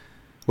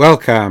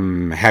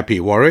Welcome, happy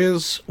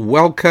warriors.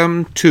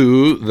 Welcome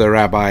to the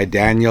Rabbi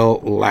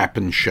Daniel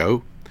Lapin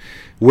Show,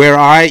 where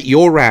I,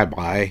 your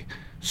rabbi,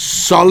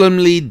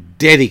 solemnly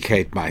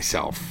dedicate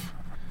myself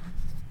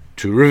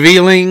to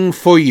revealing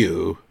for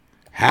you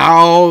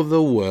how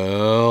the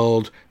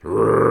world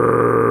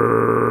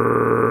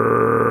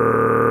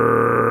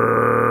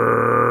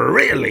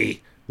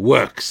really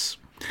works.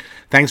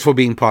 Thanks for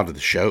being part of the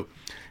show,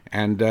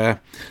 and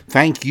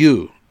thank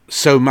you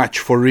so much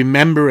for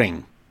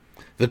remembering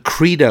the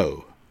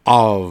credo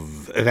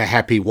of the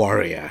happy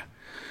warrior,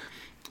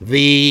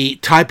 the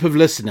type of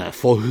listener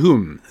for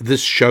whom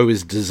this show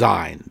is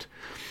designed.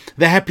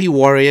 The happy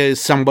warrior is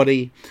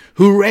somebody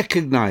who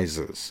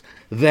recognizes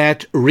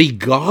that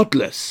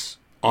regardless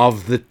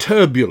of the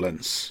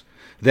turbulence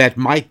that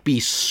might be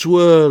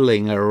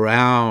swirling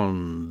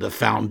around the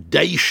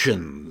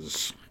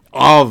foundations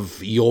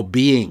of your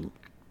being,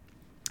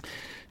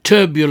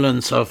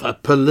 turbulence of a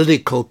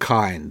political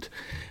kind,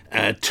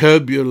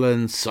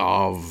 turbulence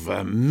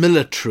of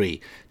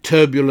military,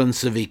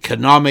 turbulence of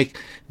economic.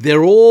 There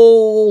are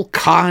all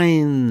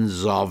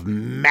kinds of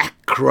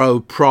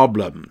macro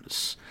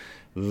problems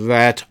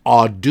that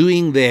are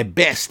doing their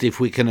best,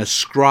 if we can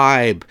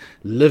ascribe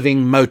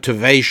living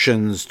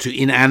motivations to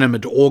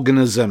inanimate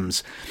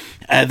organisms.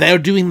 They're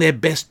doing their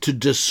best to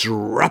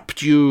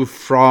disrupt you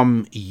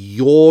from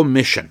your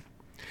mission.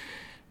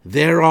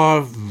 There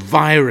are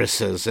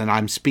viruses, and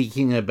I'm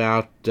speaking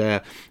about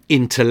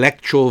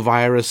intellectual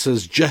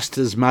viruses just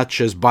as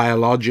much as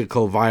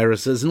biological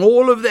viruses, and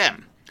all of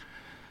them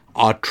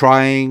are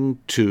trying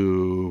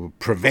to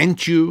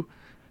prevent you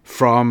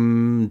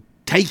from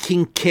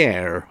taking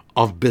care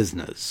of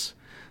business.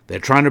 They're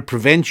trying to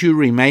prevent you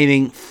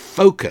remaining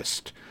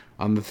focused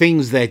on the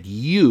things that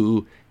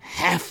you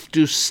have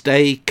to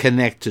stay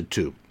connected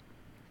to.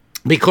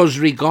 Because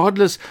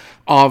regardless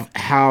of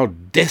how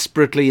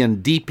desperately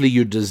and deeply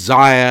you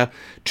desire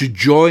to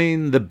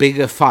join the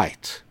bigger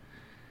fight,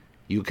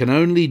 you can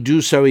only do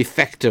so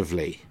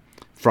effectively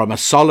from a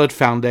solid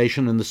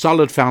foundation, and the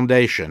solid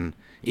foundation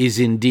is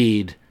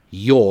indeed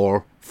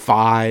your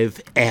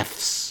 5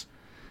 F's.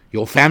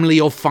 Your family,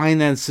 your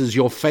finances,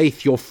 your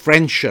faith, your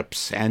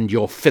friendships, and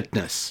your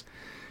fitness.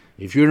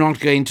 If you're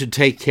not going to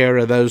take care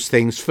of those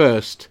things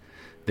first,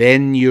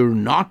 then you're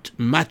not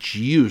much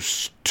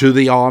use to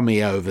the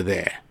army over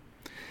there.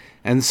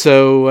 And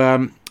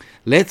so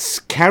let's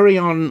carry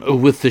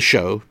on with the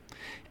show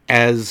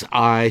as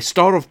I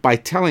start off by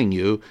telling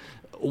you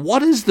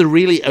what is the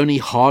really only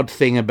hard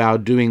thing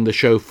about doing the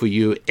show for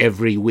you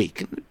every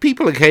week.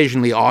 People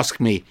occasionally ask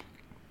me,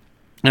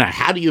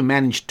 how do you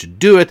manage to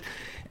do it?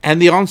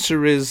 And the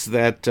answer is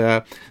that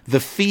the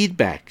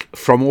feedback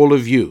from all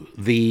of you,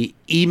 the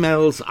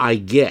emails I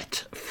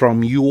get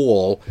from you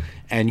all,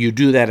 and you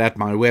do that at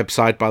my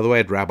website, by the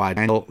way, at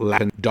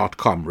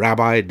rabbidaniellapin.com,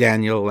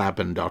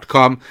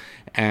 rabbidaniellapin.com,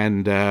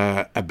 and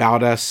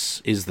About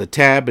Us is the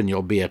tab, and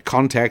you'll be able to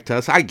contact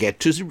us. I get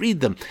to read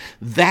them.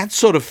 That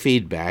sort of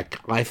feedback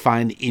I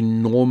find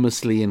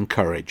enormously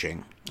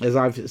encouraging. As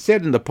I've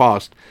said in the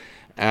past,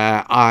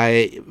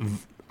 I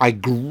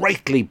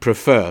greatly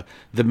prefer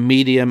the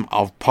medium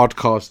of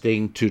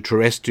podcasting to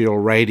terrestrial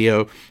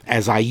radio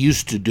as I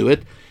used to do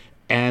it,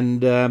 and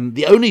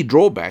the only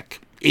drawback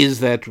is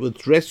that with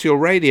terrestrial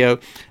radio,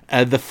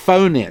 the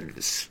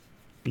phone-ins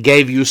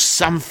gave you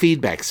some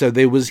feedback, so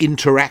there was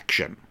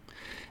interaction.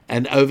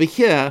 And over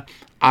here,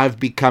 I've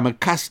become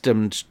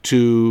accustomed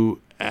to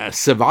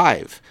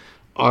survive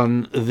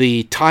on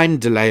the time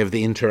delay of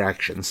the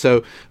interaction.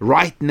 So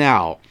right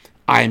now,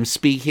 I'm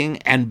speaking,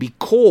 and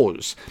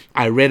because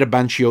I read a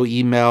bunch of your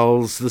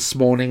emails this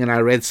morning, and I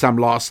read some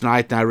last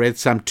night, and I read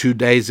some 2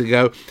 days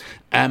ago,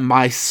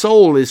 my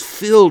soul is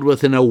filled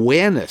with an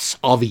awareness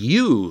of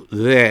you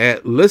there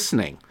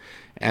listening,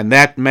 and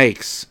that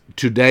makes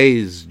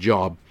today's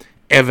job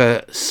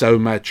ever so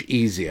much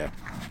easier.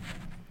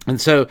 And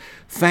so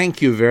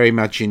thank you very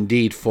much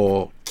indeed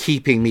for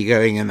keeping me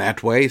going in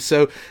that way.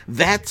 So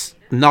that's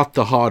not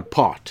the hard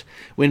part.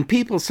 When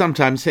people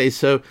sometimes say,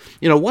 so,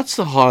 what's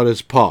the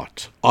hardest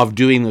part of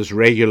doing this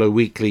regular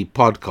weekly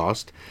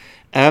podcast?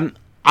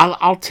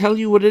 I'll tell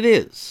you what it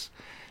is.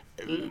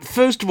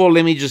 First of all,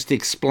 let me just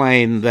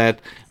explain that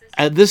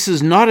this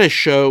is not a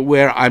show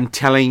where I'm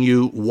telling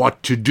you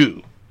what to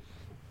do.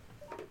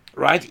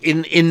 Right?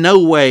 In no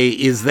way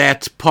is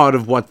that part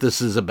of what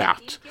this is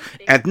about.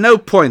 At no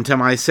point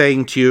am I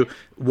saying to you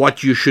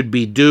what you should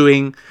be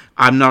doing.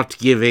 I'm not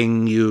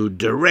giving you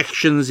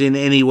directions in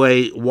any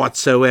way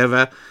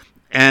whatsoever.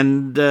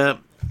 And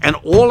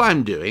all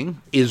I'm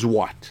doing is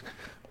what?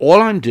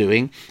 All I'm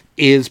doing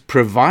is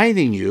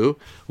providing you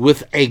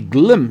with a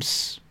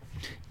glimpse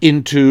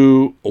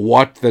into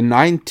what the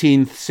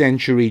 19th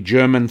century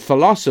German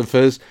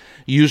philosophers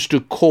used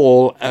to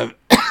call a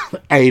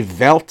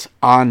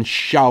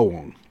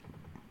Weltanschauung.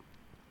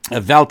 A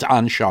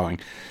Weltanschauung.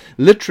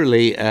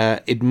 Literally,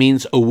 it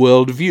means a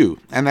worldview,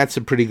 and that's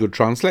a pretty good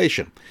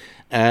translation.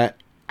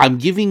 I'm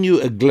giving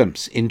you a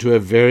glimpse into a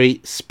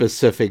very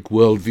specific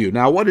worldview.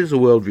 Now, what is a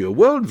worldview? A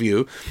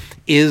worldview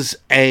is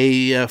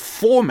a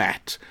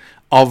format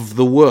of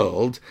the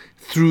world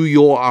through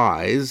your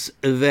eyes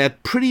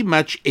that pretty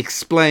much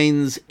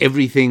explains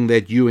everything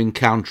that you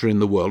encounter in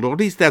the world, or at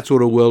least that's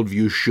what a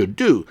worldview should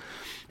do.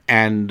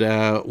 And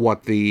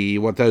what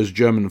those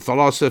German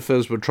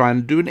philosophers were trying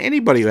to do, and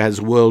anybody who has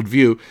a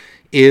worldview,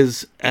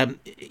 is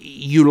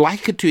you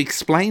like it to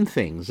explain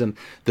things. And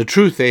the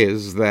truth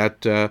is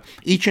that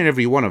each and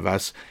every one of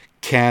us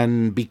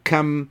can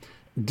become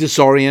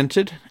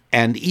disoriented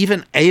and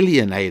even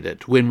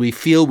alienated when we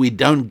feel we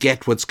don't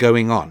get what's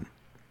going on.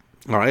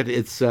 All right,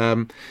 it's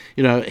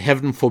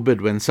heaven forbid,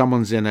 when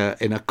someone's in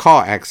a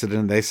car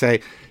accident, they say,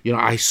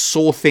 I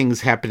saw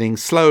things happening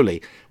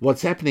slowly.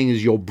 What's happening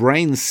is your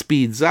brain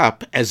speeds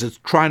up as it's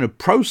trying to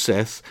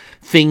process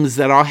things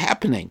that are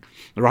happening.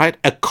 Right?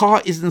 A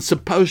car isn't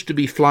supposed to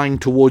be flying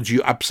towards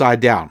you upside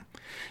down.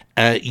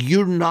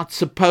 You're not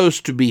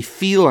supposed to be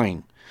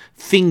feeling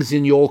things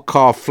in your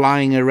car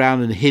flying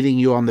around and hitting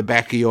you on the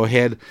back of your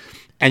head,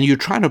 and you're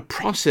trying to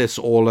process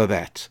all of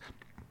that.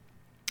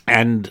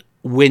 And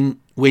when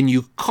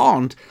you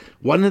can't,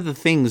 one of the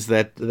things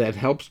that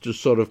helps to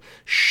sort of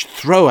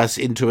throw us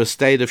into a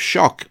state of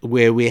shock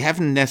where we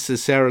haven't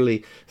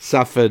necessarily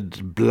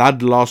suffered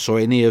blood loss or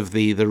any of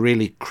the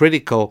really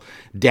critical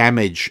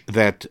damage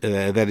that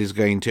is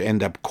going to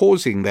end up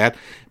causing that,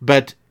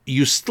 but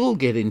you still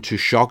get into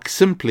shock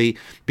simply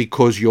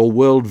because your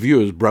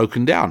worldview is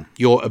broken down.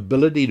 Your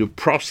ability to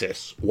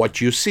process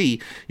what you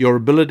see, your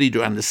ability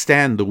to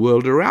understand the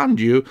world around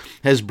you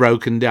has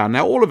broken down.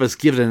 Now, all of us,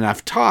 given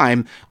enough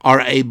time,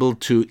 are able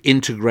to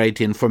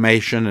integrate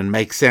information and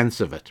make sense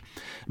of it.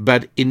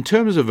 But in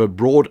terms of a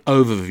broad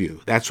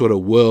overview, that's what a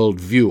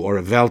worldview or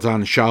a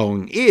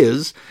Weltanschauung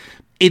is.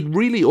 It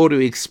really ought to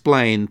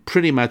explain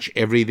pretty much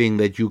everything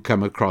that you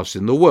come across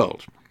in the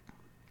world.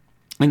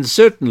 And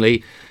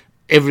certainly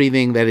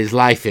everything that is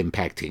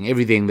life-impacting,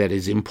 everything that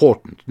is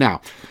important. Now,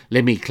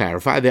 let me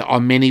clarify, there are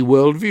many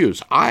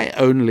worldviews. I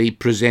only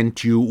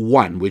present you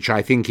one, which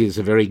I think is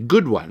a very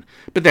good one,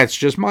 but that's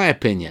just my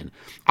opinion.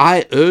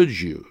 I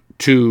urge you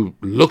to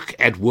look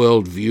at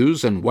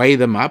worldviews and weigh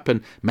them up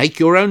and make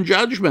your own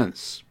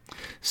judgments.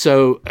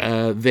 So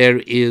there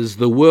is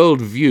the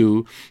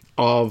worldview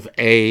of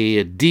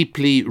a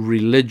deeply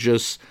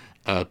religious,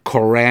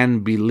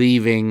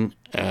 Quran-believing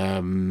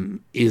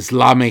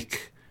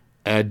Islamic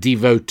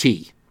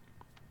devotee.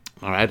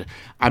 All right,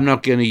 I'm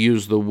not going to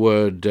use the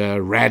word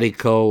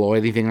radical or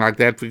anything like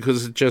that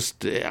because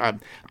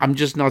I'm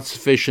just not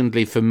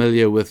sufficiently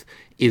familiar with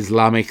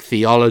Islamic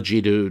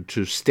theology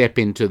to step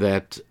into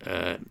that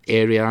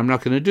area. I'm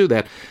not going to do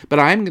that, but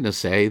I'm going to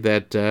say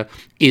that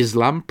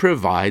Islam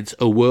provides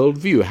a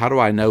worldview. How do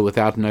I know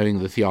without knowing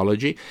the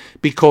theology?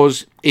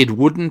 Because it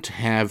wouldn't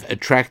have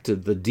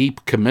attracted the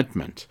deep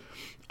commitment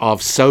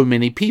of so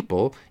many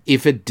people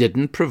if it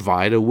didn't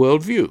provide a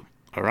worldview.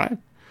 All right?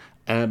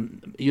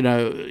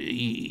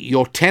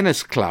 Your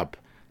tennis club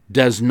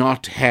does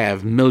not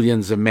have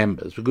millions of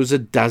members because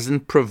it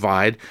doesn't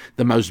provide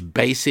the most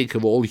basic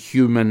of all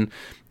human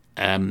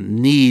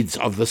needs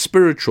of the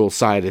spiritual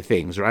side of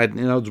things, right?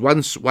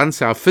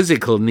 Once our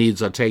physical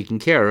needs are taken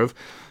care of,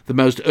 the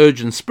most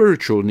urgent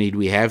spiritual need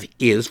we have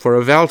is for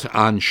a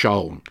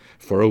Weltanschauung,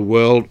 for a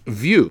world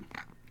view.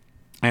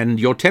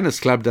 And your tennis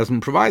club doesn't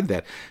provide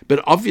that.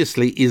 But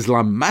obviously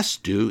Islam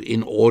must do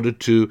in order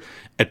to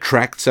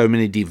attract so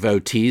many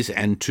devotees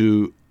and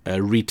to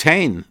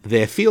retain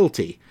their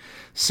fealty.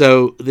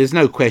 So there's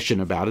no question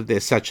about it.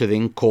 There's such a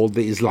thing called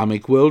the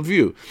Islamic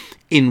worldview,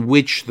 in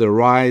which the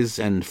rise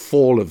and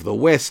fall of the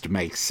West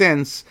makes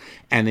sense,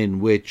 and in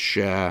which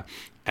the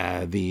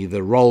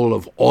role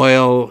of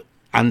oil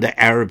under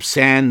Arab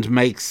sand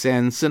makes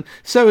sense, and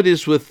so it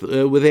is with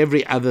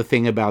every other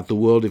thing about the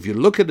world. If you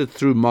look at it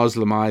through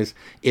Muslim eyes,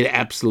 it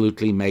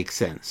absolutely makes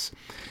sense.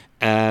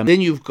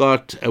 Then you've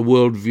got a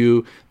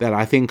worldview that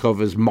I think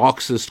of as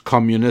Marxist,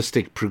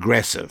 communistic,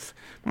 progressive.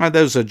 Now,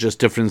 those are just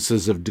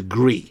differences of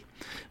degree,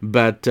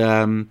 but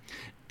that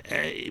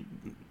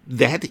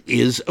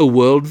is a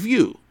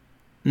worldview.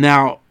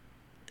 Now,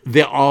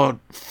 there are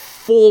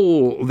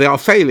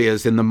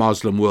failures in the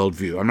Muslim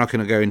worldview. I'm not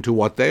going to go into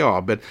what they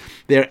are, but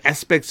there are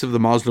aspects of the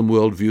Muslim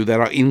worldview that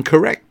are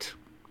incorrect,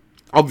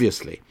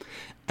 obviously.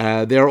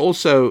 There are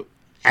also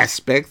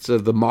aspects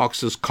of the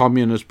Marxist,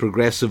 communist,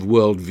 progressive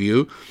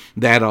worldview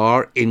that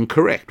are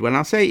incorrect. When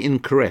I say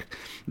incorrect,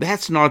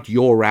 that's not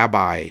your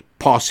rabbi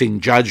passing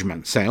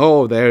judgment, saying,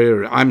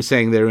 I'm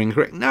saying they're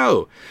incorrect.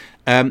 No,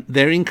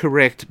 they're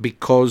incorrect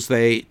because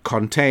they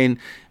contain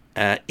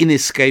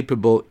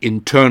inescapable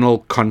internal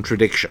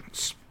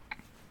contradictions.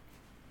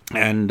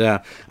 And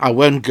I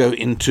won't go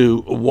into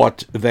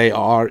what they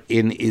are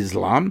in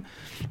Islam,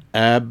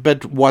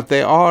 but what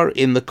they are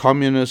in the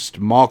communist,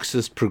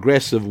 Marxist,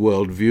 progressive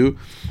worldview,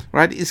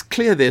 right, is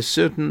clear. There's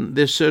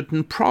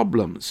certain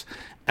problems,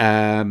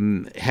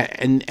 and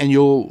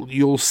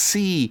you'll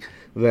see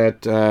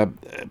that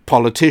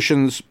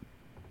politicians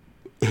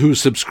who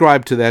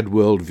subscribe to that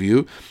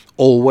worldview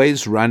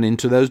always run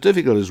into those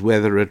difficulties,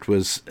 whether it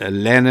was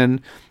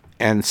Lenin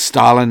and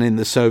Stalin in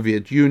the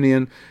Soviet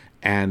Union,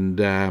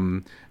 and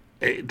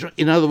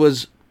in other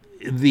words,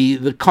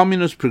 the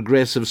communist,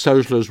 progressive,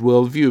 socialist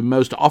worldview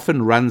most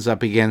often runs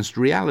up against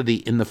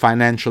reality in the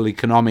financial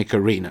economic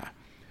arena.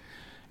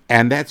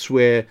 And that's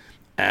where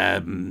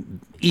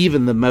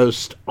even the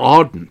most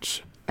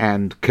ardent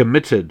and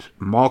committed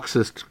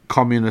Marxist,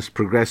 communist,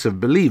 progressive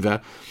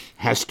believer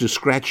has to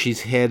scratch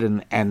his head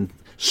and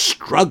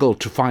struggle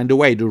to find a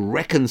way to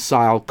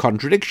reconcile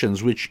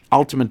contradictions, which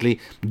ultimately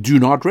do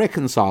not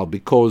reconcile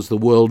because the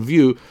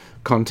worldview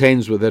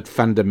contains with it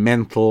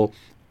fundamental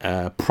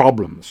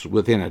problems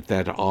within it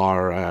that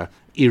are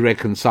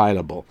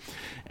irreconcilable.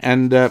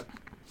 And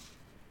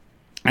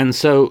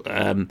so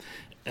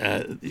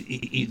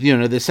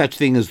there's such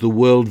thing as the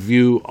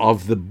worldview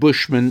of the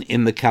Bushman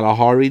in the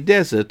Kalahari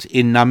Desert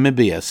in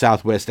Namibia,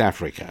 Southwest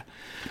Africa.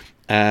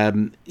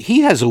 He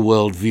has a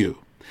worldview.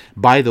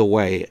 By the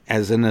way,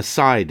 as an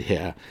aside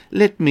here,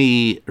 let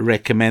me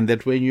recommend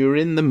that when you're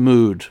in the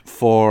mood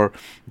for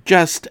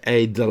just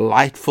a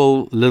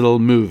delightful little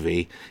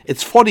movie,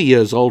 it's 40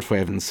 years old, for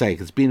heaven's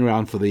sake. It's been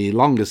around for the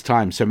longest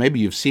time, so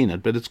maybe you've seen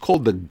it, but it's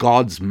called The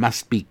Gods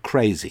Must Be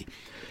Crazy.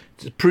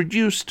 It's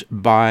produced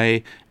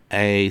by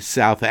a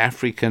South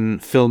African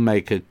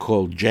filmmaker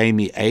called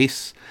Jamie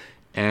Ace,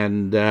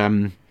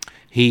 and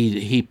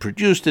he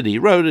produced it, he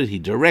wrote it, he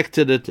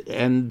directed it,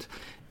 and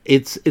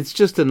it's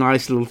just a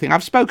nice little thing.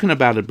 I've spoken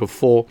about it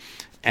before,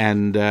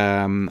 and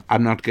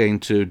I'm not going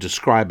to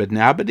describe it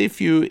now, but if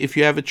you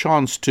have a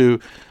chance to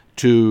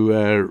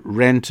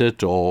rent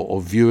it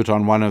or view it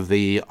on one of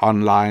the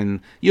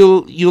online,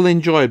 you'll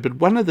enjoy it. But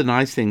one of the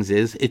nice things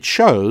is it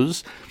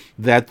shows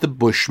that the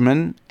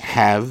Bushmen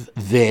have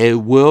their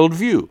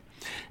worldview.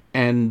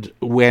 And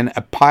when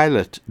a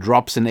pilot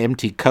drops an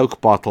empty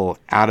Coke bottle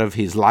out of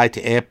his light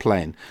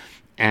airplane,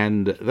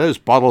 and those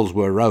bottles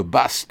were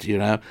robust,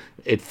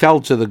 it fell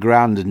to the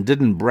ground and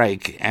didn't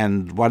break,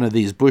 and one of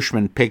these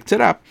Bushmen picked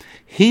it up,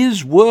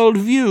 his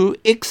worldview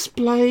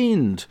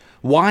explained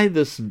why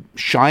this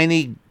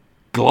shiny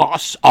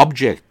glass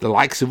object, the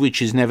likes of which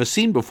he's never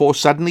seen before,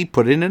 suddenly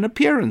put in an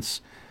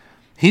appearance.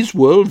 His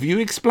worldview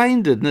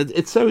explained it, and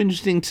it's so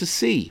interesting to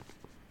see.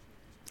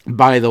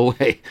 By the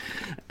way,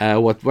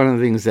 one of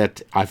the things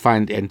that I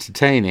find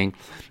entertaining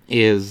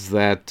is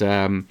that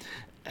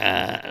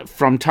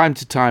from time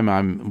to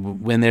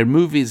time, when there are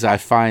movies I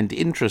find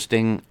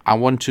interesting, I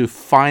want to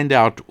find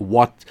out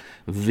what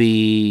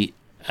the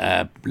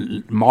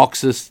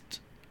Marxist,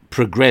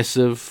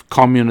 progressive,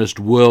 communist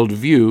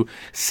worldview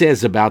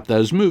says about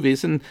those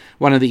movies. And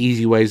one of the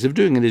easy ways of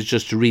doing it is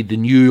just to read the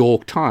New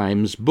York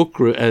Times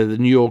the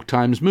New York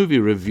Times movie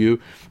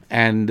review,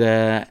 and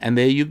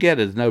there you get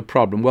it, no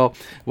problem. Well,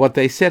 what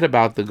they said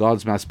about The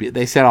Gods Must Be,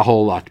 they said a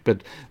whole lot,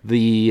 but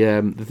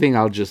the thing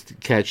I'll just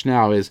catch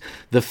now is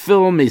the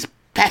film is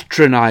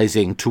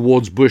patronizing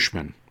towards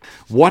Bushmen.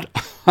 What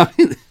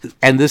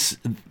does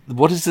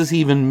this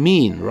even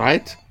mean,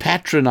 right?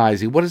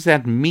 Patronizing, what does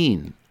that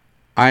mean?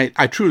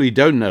 I truly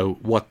don't know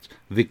what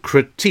the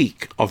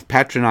critique of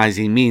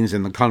patronizing means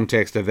in the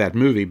context of that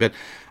movie, but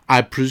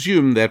I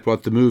presume that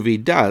what the movie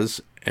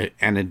does,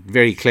 and it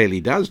very clearly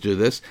does do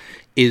this,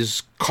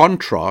 is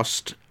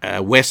contrast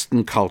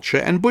Western culture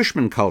and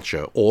Bushman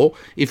culture, or,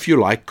 if you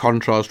like,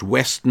 contrast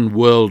Western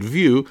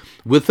worldview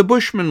with the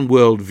Bushman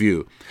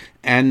worldview.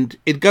 And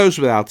it goes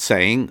without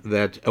saying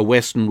that a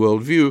Western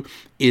worldview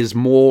is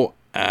more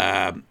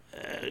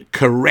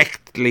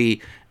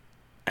correctly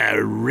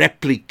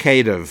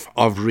replicative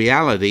of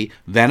reality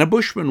than a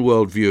Bushman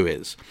worldview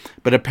is.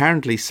 But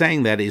apparently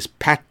saying that is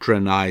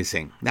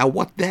patronizing. Now,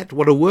 what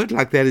a word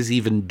like that is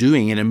even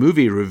doing in a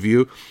movie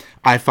review,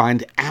 I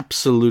find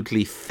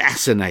absolutely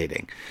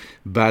fascinating.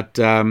 But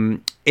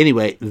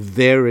anyway,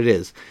 there it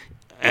is.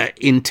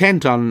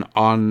 Intent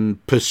on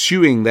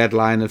pursuing that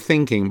line of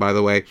thinking, by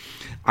the way,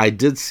 I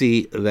did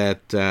see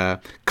that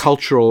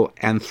cultural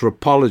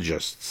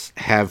anthropologists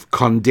have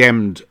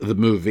condemned the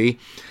movie,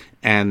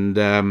 and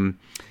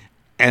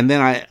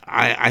then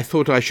I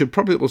thought I should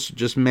probably also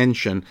just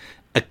mention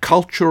a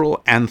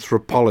cultural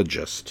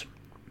anthropologist.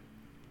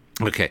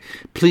 Okay,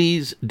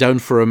 please don't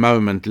for a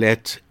moment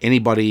let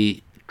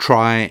anybody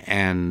try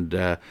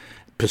and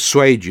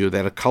persuade you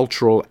that a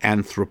cultural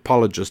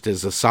anthropologist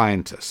is a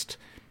scientist.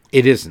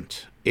 It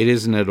isn't. It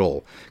isn't at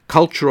all.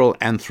 Cultural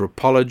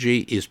anthropology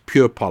is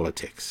pure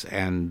politics,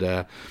 and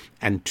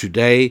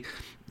today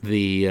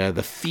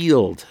the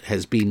field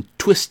has been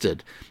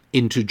twisted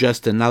into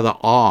just another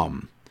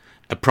arm,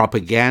 a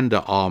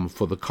propaganda arm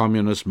for the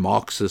communist,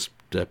 Marxist,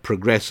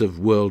 progressive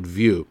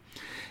worldview.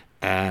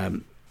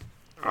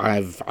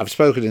 I've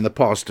spoken in the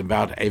past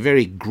about a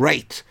very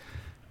great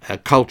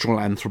cultural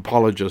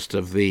anthropologist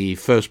of the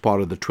first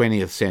part of the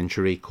 20th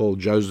century called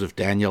Joseph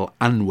Daniel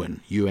Unwin,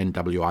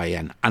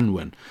 U-N-W-I-N,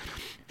 Unwin.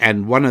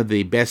 And one of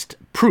the best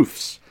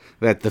proofs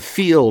that the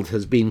field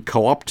has been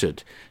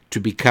co-opted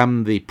to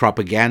become the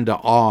propaganda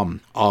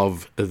arm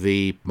of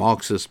the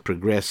Marxist,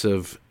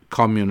 progressive,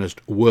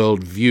 communist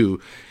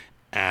worldview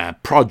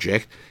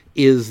project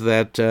is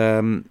that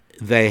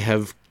they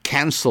have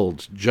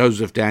cancelled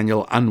Joseph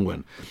Daniel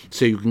Unwin.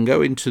 So you can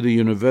go into the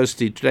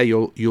university today,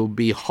 you'll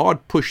be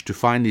hard pushed to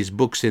find his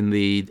books in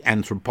the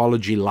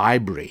anthropology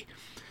library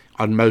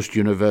on most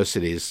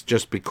universities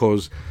just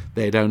because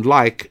they don't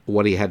like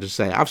what he had to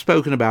say. I've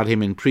spoken about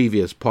him in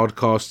previous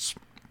podcasts,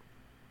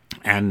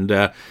 and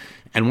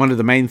one of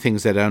the main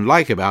things they don't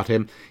like about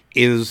him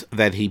is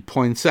that he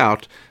points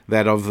out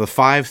that of the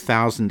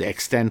 5,000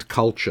 extant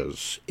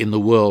cultures in the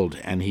world,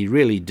 and he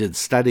really did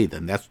study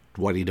them, that's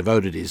what he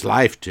devoted his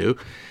life to,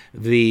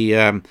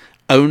 the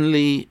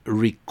only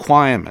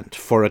requirement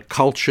for a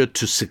culture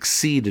to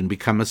succeed and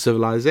become a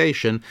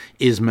civilization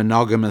is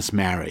monogamous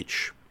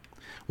marriage.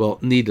 Well,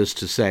 needless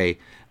to say,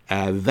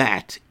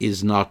 that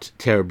is not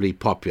terribly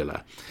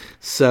popular.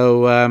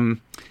 So,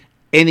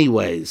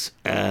 anyways,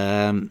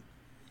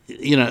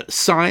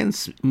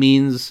 science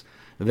means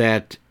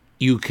that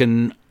you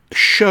can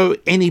show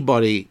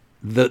anybody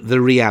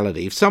the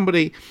reality.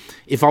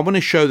 If I want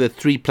to show that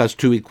 3 +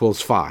 2 =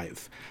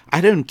 5,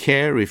 I don't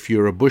care if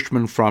you're a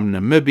bushman from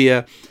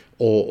Namibia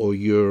or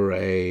you're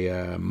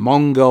a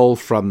Mongol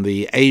from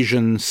the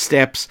Asian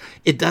steppes.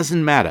 It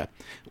doesn't matter.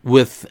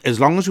 As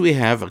long as we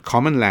have a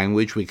common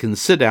language, we can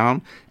sit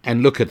down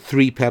and look at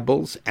 3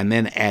 pebbles and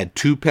then add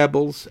 2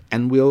 pebbles,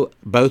 and we'll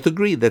both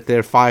agree that there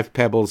are 5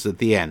 pebbles at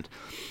the end.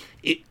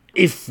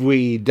 If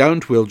we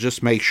don't, we'll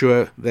just make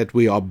sure that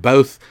we are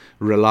both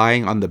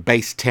relying on the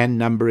base 10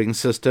 numbering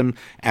system,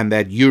 and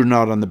that you're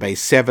not on the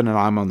base 7 and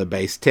I'm on the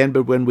base 10.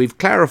 But when we've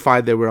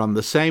clarified that we're on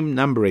the same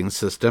numbering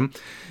system,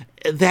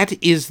 that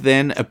is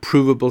then a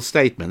provable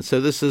statement.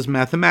 So this is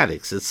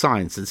mathematics, it's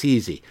science, it's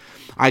easy.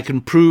 I can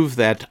prove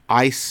that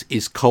ice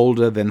is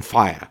colder than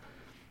fire,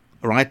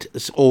 right?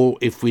 Or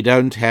if we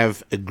don't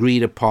have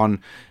agreed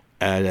upon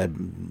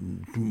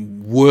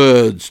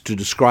words to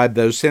describe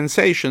those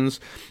sensations,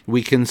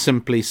 we can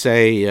simply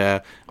say,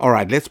 all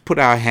right, let's put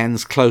our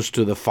hands close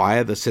to the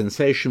fire. The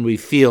sensation we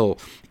feel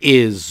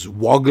is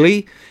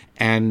woggly,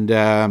 and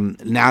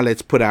now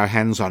let's put our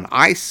hands on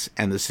ice,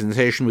 and the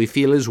sensation we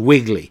feel is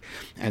wiggly.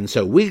 And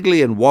so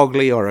wiggly and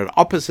woggly are at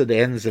opposite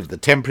ends of the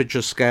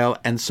temperature scale,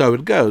 and so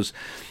it goes.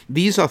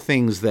 These are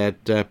things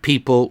that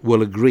people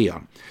will agree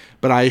on.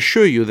 But I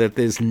assure you that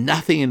there's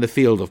nothing in the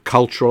field of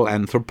cultural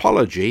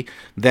anthropology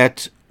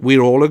that we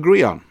all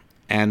agree on.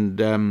 And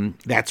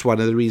that's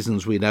one of the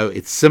reasons we know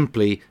it's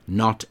simply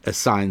not a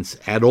science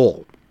at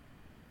all.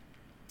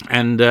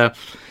 And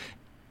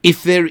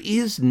if there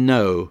is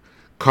no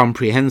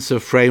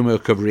comprehensive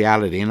framework of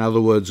reality, in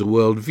other words, a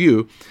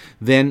worldview,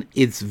 then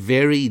it's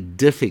very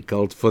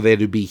difficult for there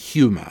to be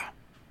humor.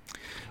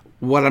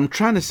 What I'm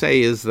trying to say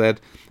is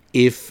that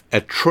if a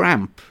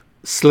tramp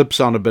slips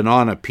on a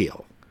banana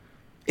peel,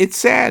 it's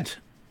sad.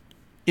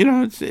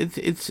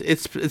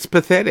 It's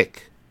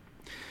pathetic.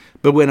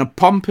 But when a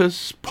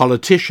pompous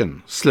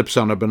politician slips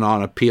on a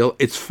banana peel,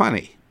 it's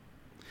funny.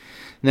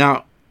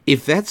 Now,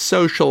 if that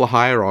social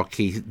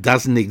hierarchy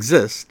doesn't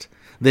exist,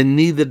 then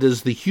neither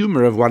does the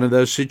humor of one of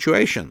those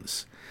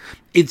situations.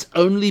 It's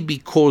only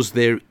because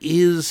there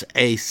is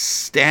a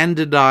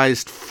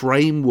standardized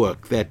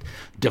framework that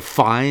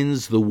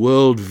defines the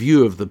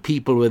worldview of the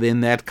people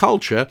within that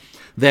culture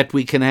that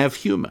we can have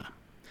humor.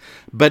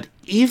 But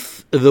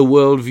if the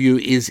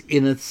worldview is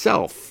in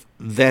itself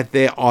that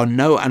there are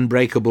no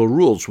unbreakable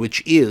rules,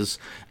 which is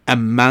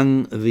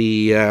among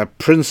the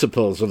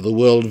principles of the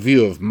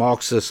worldview of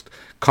Marxist,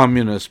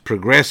 communist,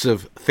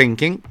 progressive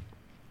thinking,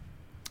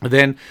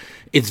 then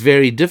it's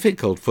very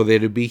difficult for there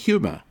to be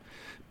humor,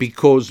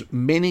 because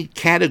many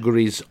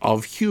categories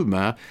of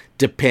humor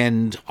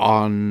depend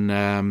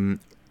on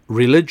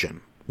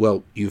religion.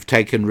 Well, you've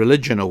taken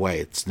religion away.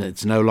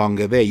 It's no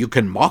longer there. You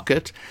can mock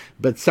it,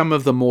 but some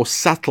of the more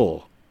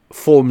subtle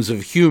forms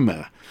of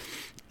humor,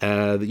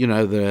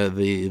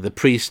 the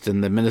priest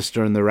and the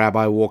minister and the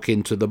rabbi walk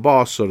into the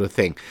bar sort of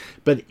thing.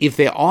 But if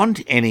there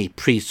aren't any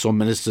priests or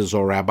ministers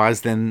or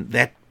rabbis, then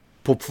that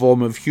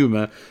form of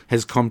humor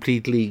has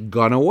completely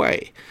gone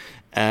away.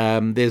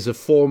 There's a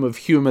form of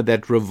humor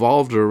that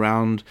revolved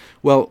around,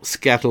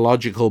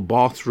 scatological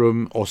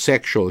bathroom or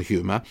sexual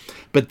humor,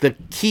 but the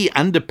key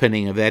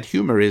underpinning of that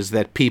humor is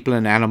that people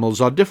and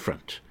animals are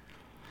different.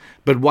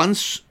 But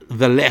once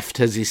the left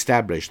has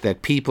established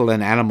that people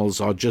and animals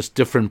are just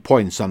different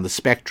points on the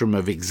spectrum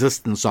of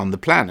existence on the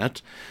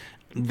planet,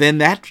 then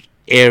that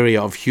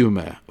area of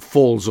humor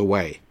falls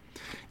away.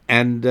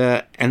 And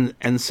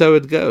so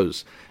it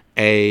goes.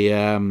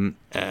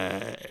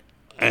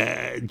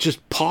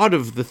 Just part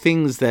of the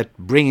things that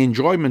bring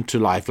enjoyment to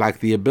life, like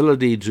the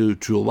ability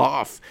to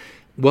laugh,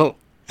 a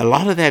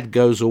lot of that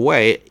goes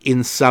away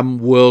in some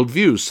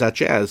worldviews,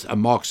 such as a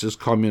Marxist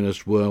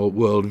communist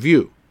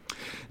worldview.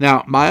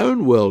 Now, my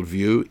own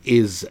worldview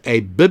is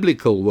a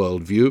biblical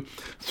worldview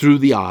through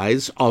the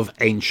eyes of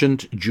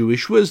ancient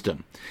Jewish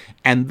wisdom.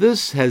 And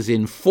this has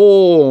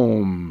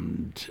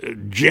informed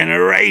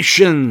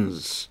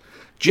generations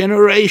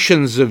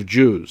of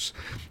Jews.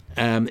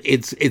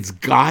 It's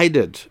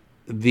guided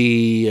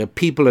the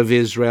people of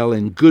Israel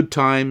in good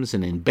times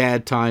and in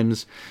bad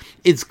times.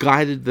 It's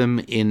guided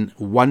them in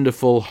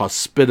wonderful,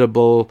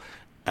 hospitable,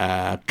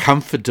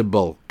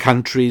 comfortable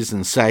countries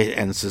and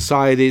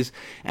societies,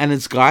 and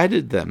it's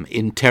guided them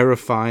in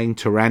terrifying,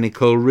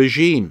 tyrannical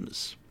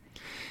regimes.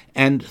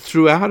 And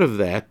throughout of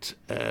that,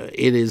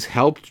 it has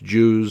helped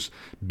Jews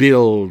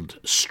build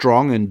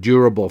strong and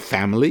durable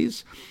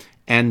families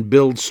and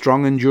build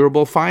strong and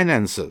durable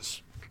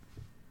finances.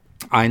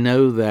 I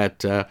know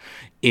that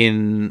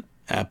in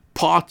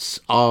parts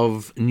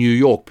of New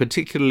York,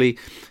 particularly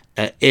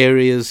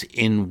areas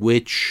in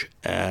which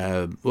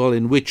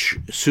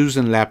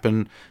Susan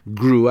Lapin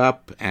grew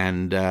up,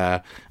 and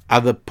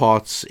other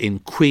parts in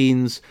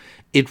Queens,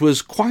 it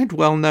was quite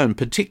well known,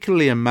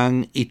 particularly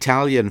among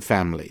Italian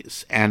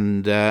families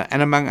and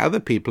among other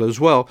people as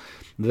well,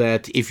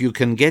 that if you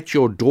can get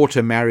your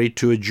daughter married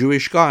to a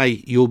Jewish guy,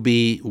 you'll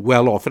be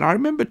well off. And I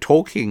remember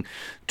talking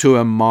to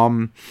a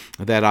mom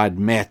that I'd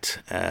met,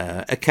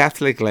 a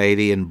Catholic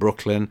lady in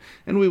Brooklyn,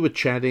 and we were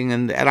chatting,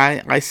 and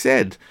I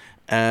said,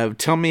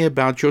 tell me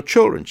about your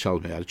children. She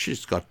told me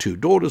she's got 2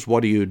 daughters.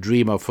 What do you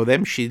dream of for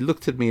them? She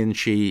looked at me and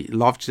she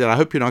laughed. She said, I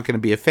hope you're not going to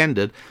be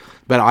offended,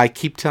 but I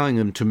keep telling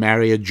them to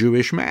marry a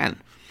Jewish man.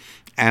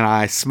 And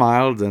I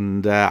smiled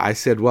and I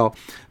said, well,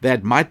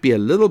 that might be a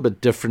little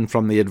bit different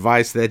from the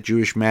advice that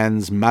Jewish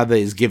man's mother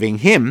is giving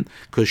him,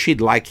 because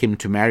she'd like him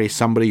to marry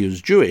somebody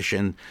who's Jewish.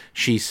 And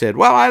she said,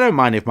 well, I don't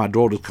mind if my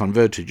daughters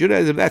convert to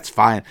Judaism. That's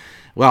fine.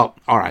 Well,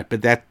 all right,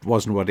 but that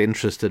wasn't what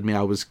interested me.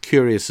 I was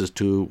curious as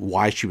to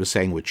why she was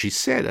saying what she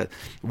said.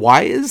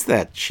 Why is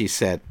that, she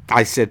said.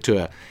 I said to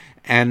her.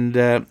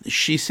 And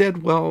she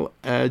said, well,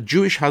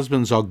 Jewish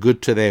husbands are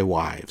good to their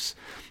wives.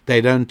 They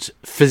don't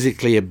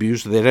physically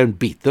abuse them. They don't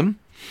beat them.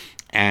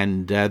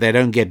 And they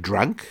don't get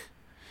drunk.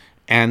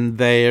 And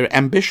they're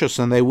ambitious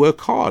and they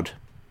work hard.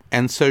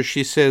 And so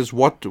she says,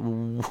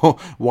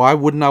 why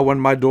wouldn't I want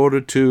my daughter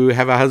to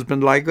have a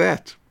husband like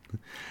that?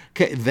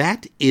 Okay,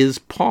 that is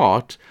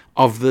part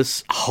of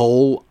this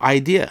whole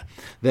idea,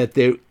 that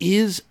there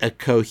is a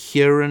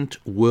coherent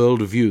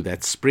worldview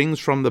that springs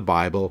from the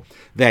Bible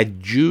that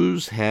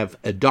Jews have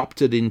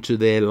adopted into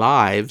their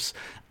lives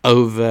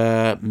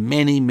over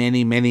many,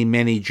 many, many,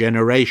 many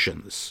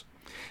generations.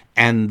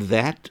 And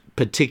that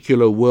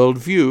particular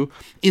worldview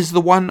is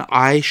the one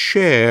I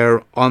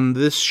share on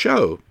this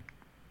show.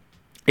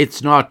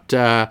 It's not,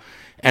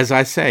 as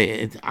I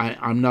say,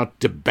 I'm not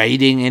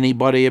debating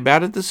anybody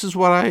about it. This is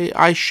what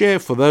I share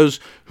for those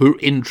who are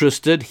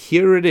interested.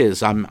 Here it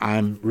is.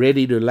 I'm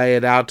ready to lay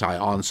it out. I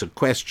answer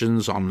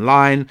questions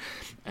online.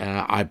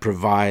 I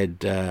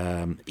provide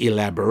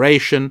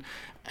elaboration.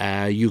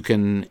 You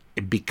can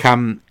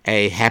become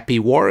a happy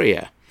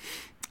warrior.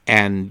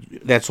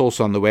 And that's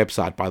also on the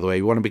website, by the way.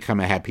 You want to become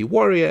a happy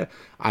warrior,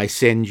 I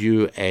send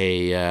you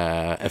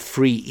a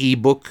free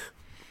ebook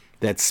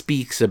that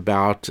speaks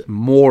about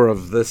more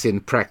of this in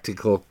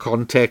practical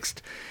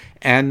context,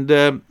 and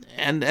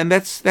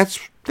that's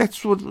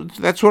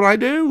what I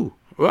do,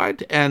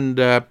 right? And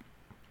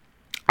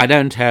I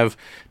don't have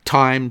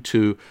time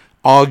to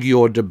argue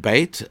or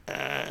debate.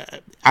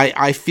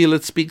 I feel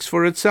it speaks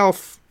for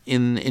itself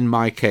in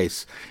my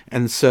case.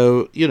 And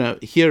so,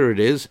 here it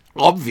is.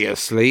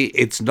 Obviously,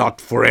 it's not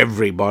for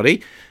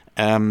everybody,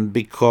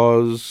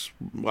 because,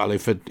 well,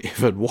 if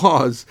it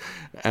was,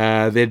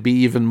 there'd be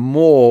even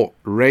more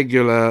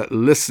regular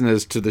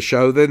listeners to the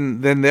show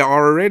than there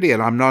are already,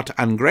 and I'm not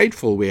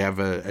ungrateful. We have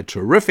a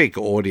terrific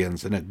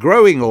audience and a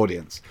growing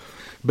audience.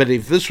 But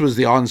if this was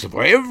the answer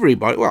for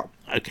everybody, well,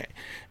 okay,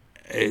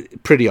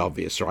 pretty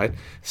obvious, right?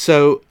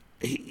 So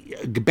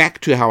back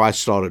to how I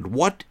started.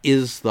 What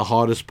is the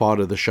hardest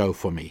part of the show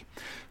for me?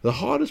 The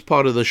hardest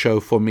part of the show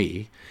for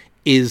me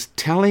is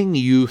telling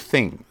you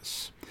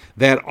things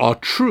that are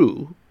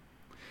true,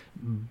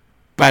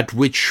 but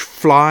which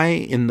fly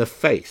in the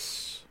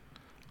face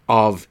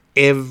of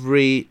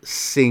every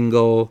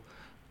single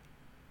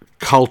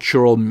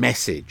cultural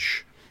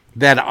message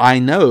that I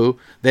know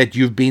that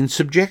you've been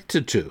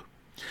subjected to.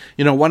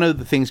 One of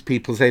the things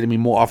people say to me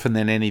more often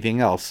than anything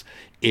else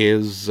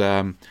is,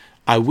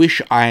 I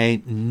wish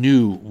I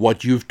knew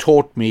what you've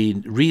taught me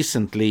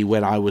recently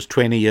when I was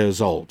 20 years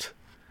old.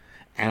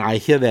 And I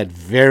hear that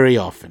very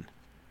often,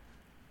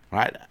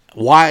 right?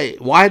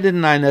 Why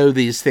didn't I know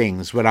these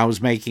things when I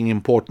was making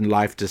important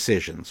life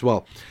decisions?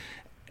 Well,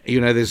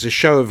 there's a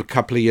show of a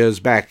couple of years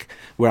back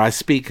where I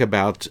speak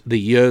about the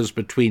years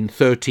between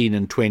 13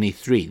 and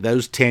 23,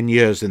 those 10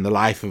 years in the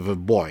life of a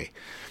boy.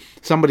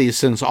 Somebody has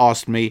since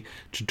asked me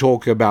to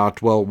talk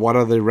about, well, what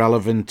are the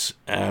relevant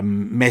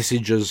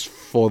messages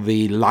for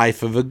the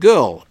life of a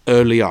girl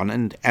early on,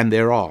 and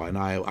there are, and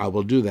I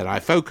will do that. I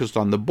focused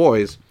on the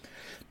boys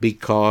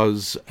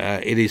because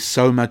it is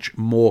so much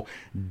more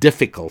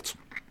difficult.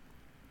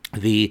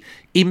 The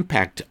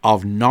impact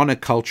of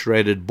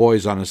non-acculturated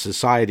boys on a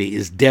society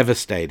is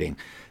devastating.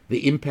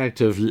 The impact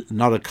of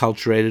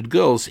non-acculturated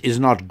girls is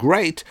not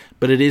great,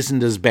 but it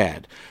isn't as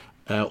bad.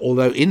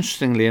 Although,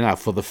 interestingly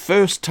enough, for the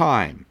first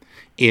time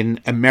in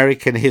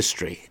American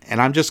history,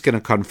 and I'm just going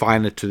to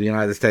confine it to the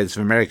United States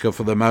of America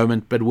for the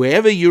moment, but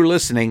wherever you're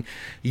listening,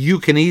 you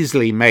can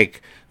easily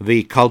make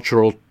the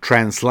cultural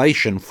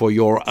translation for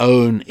your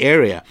own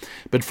area.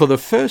 But for the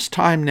first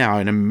time now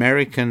in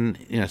American,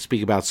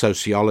 speak about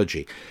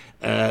sociology,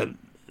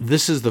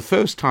 this is the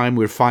first time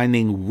we're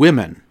finding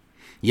women,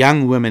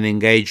 young women,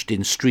 engaged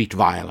in street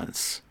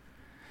violence.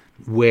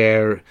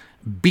 where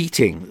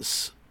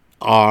beatings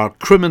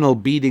criminal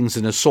beatings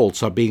and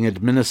assaults are being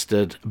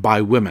administered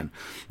by women.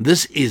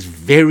 This is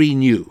very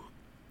new.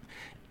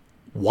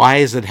 Why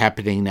is it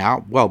happening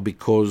now? Well,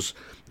 because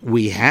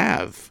we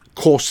have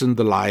coarsened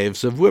the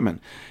lives of women.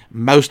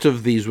 Most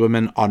of these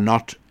women are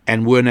not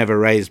and were never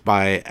raised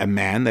by a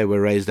man. They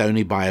were raised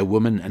only by a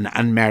woman, an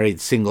unmarried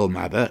single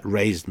mother,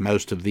 raised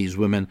most of these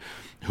women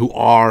who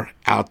are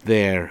out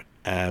there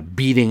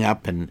beating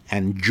up and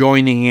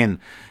joining in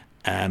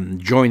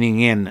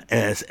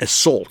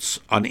assaults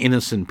on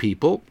innocent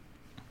people.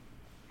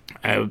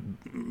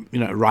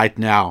 Right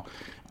now,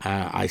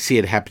 I see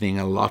it happening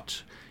a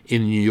lot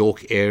in the New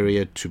York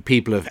area to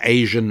people of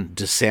Asian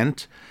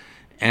descent,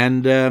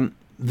 and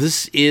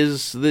this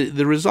is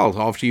the result.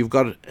 After you've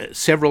got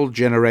several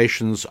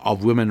generations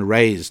of women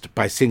raised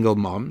by single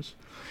moms,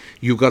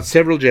 you've got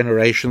several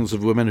generations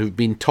of women who've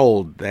been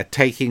told that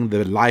taking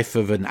the life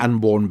of an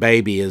unborn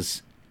baby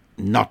is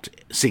not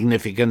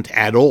significant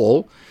at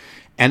all,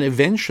 and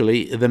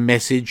eventually the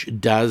message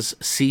does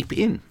seep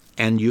in,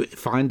 and you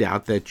find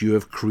out that you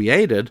have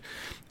created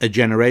a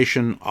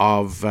generation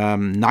of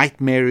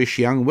nightmarish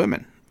young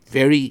women.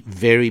 Very,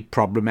 very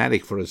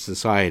problematic for a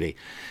society.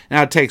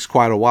 Now, it takes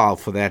quite a while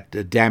for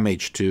that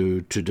damage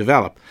to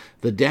develop.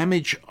 The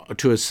damage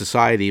to a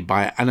society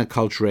by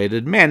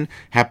unacculturated men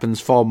happens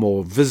far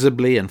more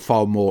visibly and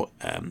far more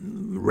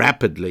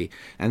rapidly.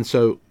 And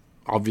so,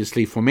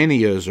 obviously, for many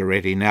years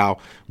already now,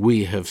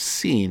 we have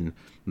seen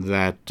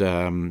that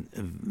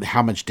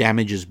how much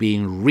damage is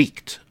being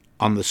wreaked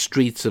on the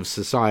streets of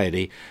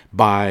society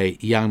by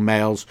young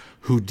males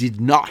who did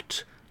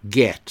not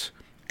get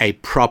a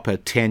proper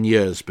 10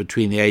 years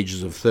between the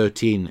ages of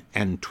 13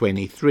 and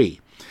 23.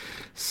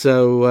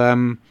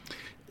 So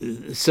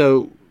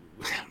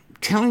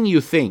telling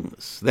you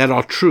things that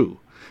are true,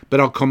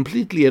 but are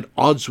completely at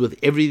odds with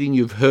everything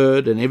you've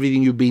heard and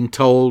everything you've been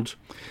told,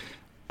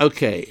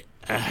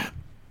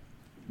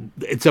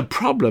 it's a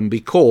problem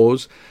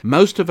because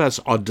most of us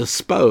are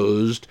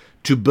disposed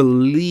to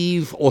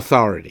believe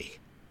authority.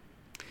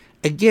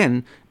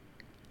 Again,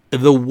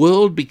 the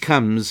world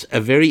becomes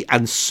a very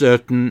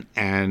uncertain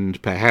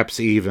and perhaps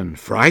even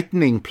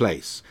frightening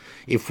place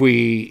if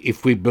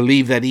we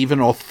believe that even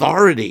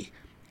authority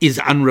is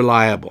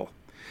unreliable,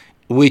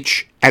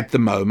 which at the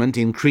moment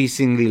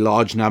increasingly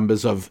large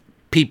numbers of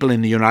people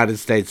in the United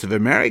States of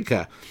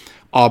America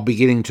are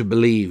beginning to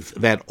believe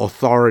that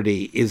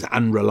authority is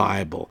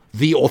unreliable.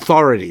 The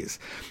authorities.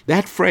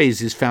 That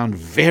phrase is found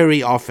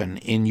very often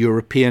in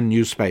European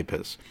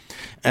newspapers.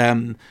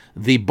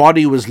 The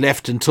body was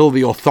left until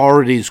the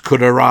authorities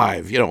could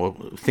arrive,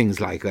 things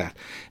like that.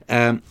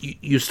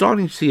 You're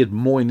starting to see it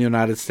more in the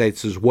United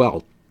States as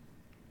well.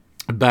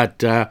 But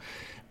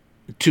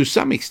to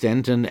some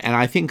extent, and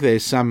I think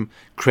there's some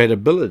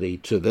credibility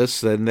to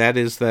this, and that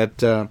is that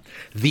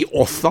the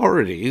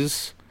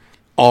authorities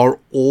are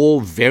all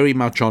very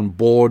much on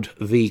board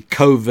the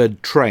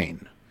COVID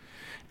train.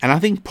 And I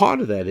think part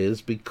of that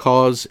is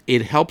because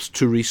it helps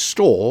to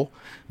restore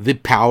the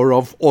power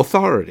of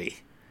authority.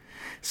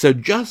 So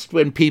just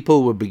when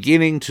people were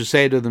beginning to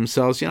say to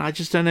themselves, I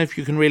just don't know if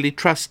you can really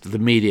trust the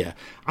media.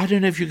 I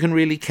don't know if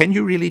can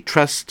you really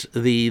trust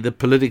the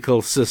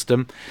political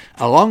system?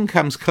 Along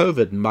comes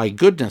COVID, and my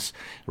goodness,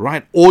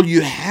 right? All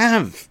you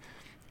have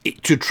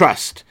to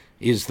trust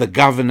is the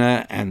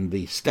governor and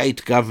the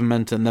state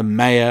government and the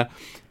mayor,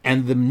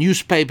 and the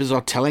newspapers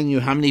are telling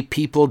you how many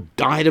people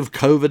died of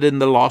COVID in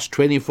the last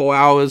 24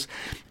 hours.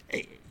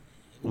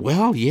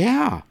 Well,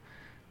 yeah,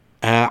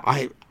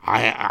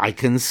 I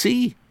can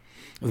see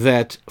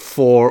that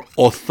for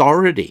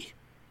authority,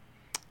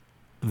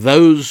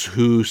 those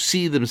who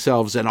see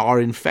themselves and are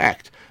in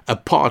fact a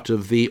part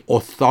of the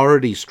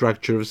authority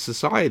structure of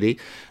society,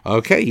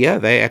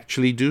 they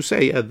actually do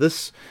say,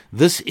 this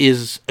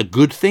is a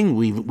good thing.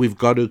 We've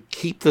got to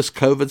keep this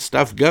COVID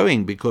stuff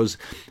going because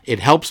it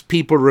helps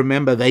people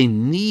remember they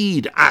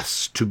need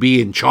us to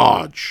be in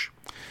charge.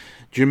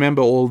 Do you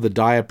remember all the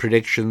dire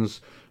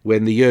predictions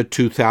when the year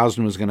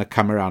 2000 was going to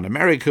come around?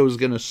 America was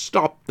going to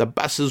stop, the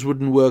buses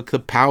wouldn't work, the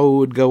power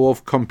would go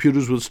off,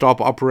 computers would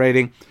stop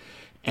operating.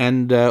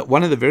 And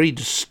one of the very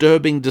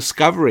disturbing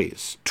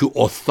discoveries to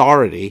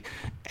authority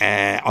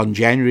on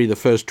January the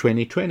 1st,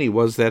 2020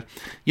 was that,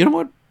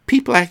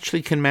 people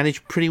actually can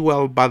manage pretty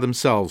well by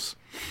themselves.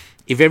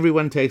 If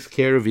everyone takes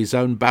care of his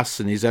own bus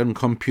and his own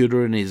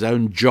computer and his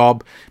own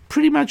job,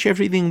 pretty much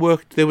everything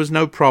worked. There was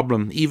no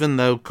problem, even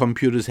though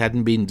computers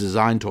hadn't been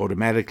designed to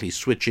automatically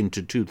switch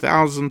into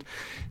 2000.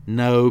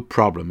 No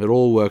problem. It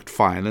all worked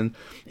fine. And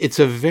it's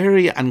a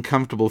very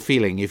uncomfortable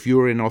feeling if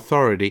you're in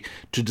authority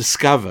to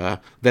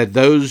discover that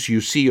those you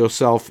see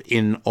yourself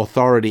in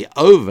authority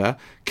over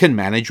can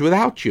manage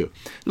without you.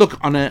 Look,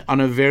 on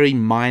a very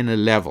minor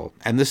level,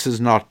 and this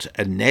is not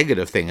a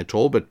negative thing at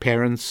all, but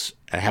parents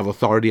have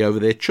authority over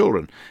their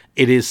children.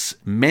 It is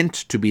meant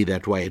to be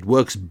that way. It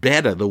works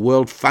better. The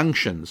world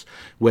functions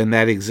when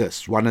that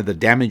exists. One of the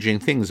damaging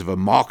things of a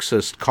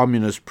Marxist,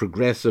 communist,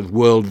 progressive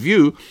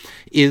worldview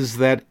is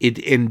that it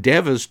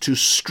endeavors to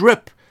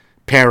strip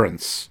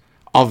parents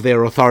of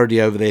their authority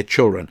over their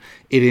children.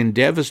 It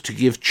endeavors to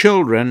give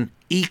children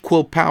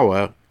equal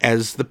power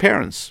as the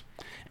parents.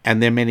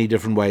 And there are many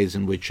different ways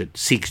in which it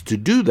seeks to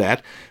do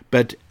that,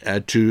 but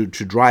to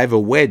drive a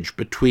wedge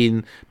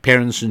between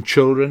parents and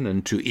children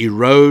and to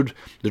erode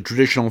the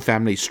traditional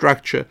family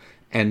structure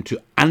and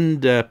to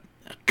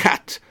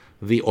undercut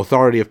the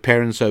authority of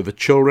parents over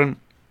children,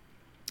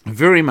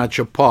 very much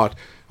a part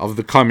of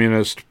the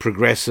communist,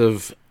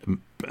 progressive,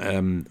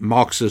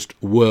 Marxist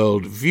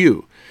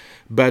worldview.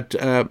 But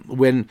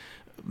when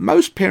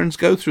most parents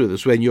go through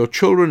this, when your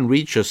children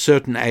reach a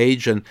certain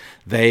age and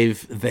they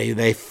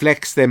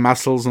flex their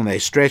muscles and they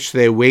stretch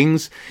their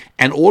wings,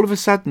 and all of a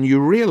sudden you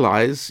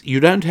realize you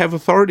don't have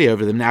authority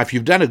over them. Now, if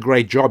you've done a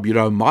great job, you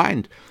don't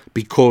mind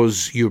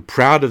because you're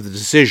proud of the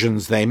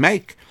decisions they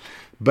make.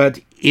 But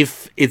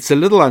if it's a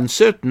little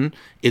uncertain,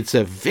 it's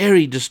a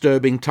very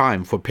disturbing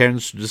time for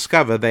parents to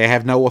discover they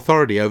have no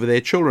authority over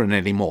their children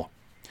anymore.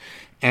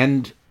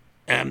 And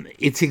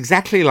it's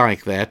exactly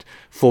like that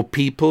for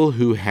people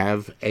who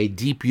have a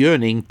deep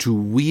yearning to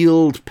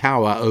wield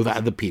power over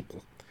other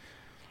people,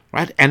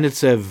 right? And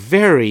it's a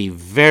very,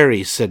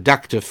 very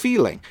seductive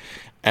feeling.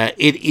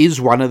 It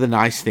is one of the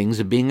nice things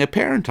of being a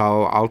parent.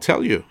 I'll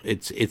tell you,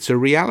 it's a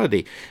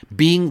reality.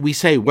 We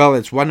say, well,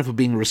 it's wonderful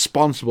being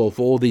responsible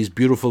for all these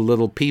beautiful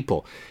little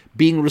people.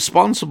 Being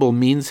responsible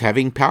means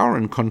having power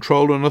and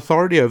control and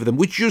authority over them,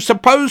 which you're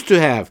supposed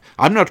to have.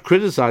 I'm not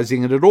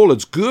criticizing it at all.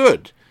 It's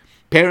good.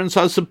 Parents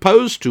are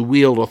supposed to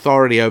wield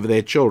authority over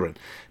their children.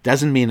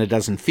 Doesn't mean it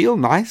doesn't feel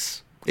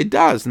nice. It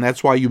does, and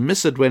that's why you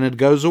miss it when it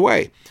goes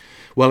away.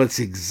 Well, it's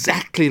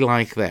exactly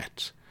like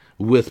that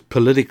with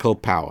political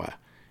power.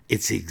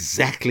 It's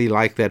exactly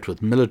like that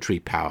with military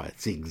power.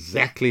 It's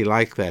exactly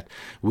like that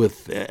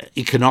with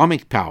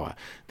economic power.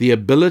 The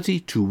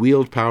ability to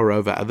wield power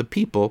over other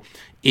people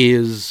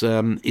is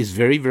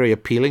very, very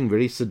appealing,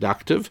 very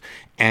seductive,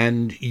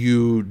 and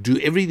you do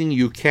everything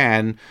you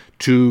can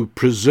to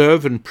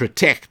preserve and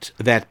protect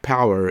that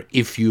power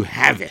if you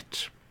have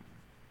it.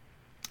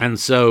 And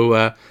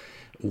so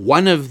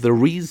one of the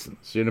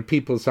reasons,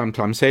 people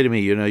sometimes say to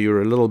me,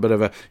 you're a little bit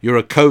of you're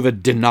a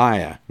COVID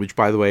denier, which,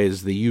 by the way,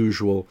 is the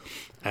usual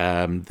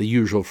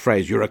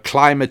phrase. You're a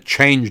climate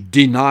change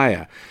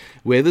denier.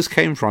 Where this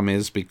came from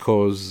is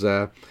because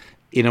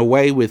in a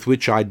way with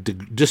which I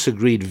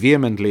disagreed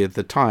vehemently at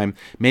the time,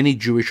 many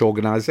Jewish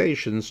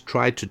organizations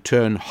tried to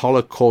turn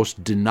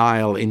Holocaust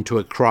denial into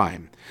a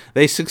crime.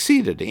 They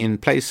succeeded in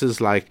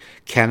places like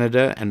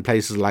Canada and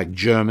places like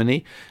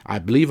Germany. I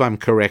believe I'm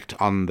correct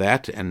on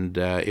that, and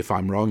if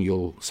I'm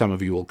wrong, some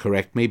of you will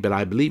correct me, but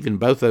I believe in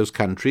both those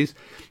countries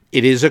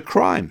it is a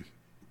crime.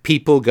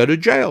 People go to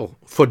jail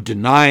for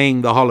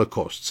denying the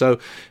Holocaust. So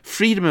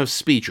freedom of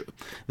speech,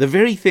 the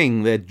very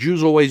thing that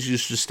Jews always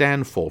used to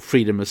stand for,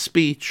 freedom of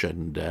speech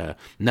and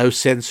no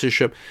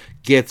censorship,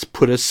 gets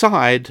put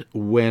aside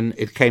when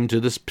it came to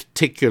this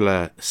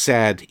particular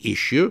sad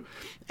issue.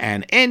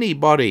 And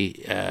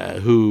anybody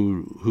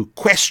who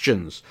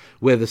questions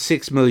whether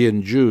 6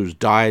 million Jews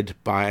died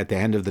at the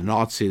hand of the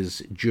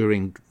Nazis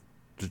during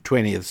the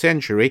 20th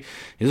century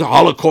is a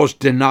Holocaust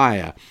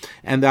denier.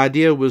 And the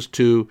idea was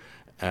to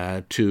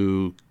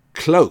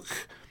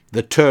cloak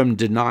the term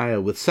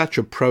denier with such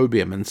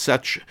opprobrium and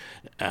such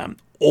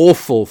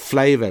awful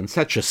flavor and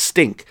such a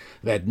stink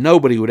that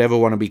nobody would ever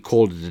want to be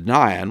called a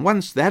denier. And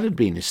once that had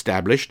been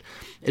established,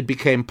 it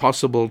became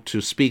possible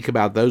to speak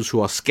about those who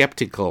are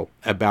skeptical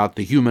about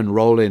the human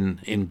role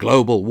in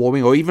global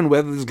warming, or even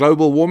whether there's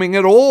global warming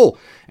at all,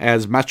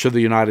 as much of the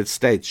United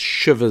States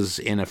shivers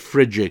in a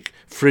frigid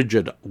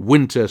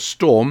winter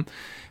storm.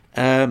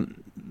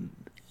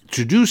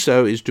 To do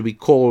so is to be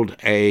called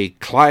a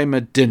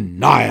climate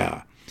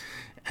denier.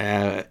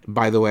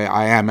 By the way,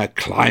 I am a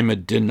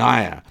climate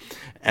denier.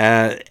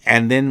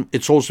 And then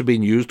it's also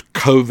been used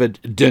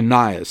COVID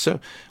denier. So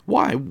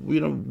why?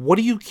 What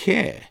do you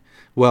care?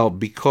 Well,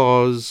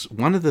 because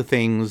one of the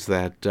things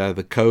that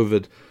the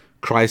COVID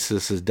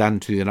crisis has done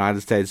to the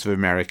United States of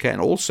America,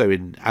 and also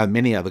in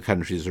many other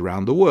countries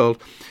around the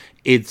world,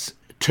 it's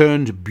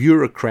turned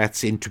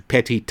bureaucrats into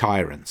petty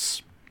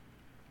tyrants.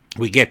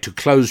 We get to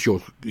close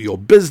your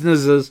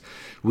businesses.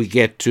 We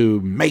get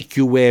to make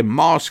you wear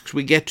masks.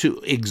 We get to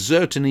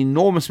exert an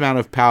enormous amount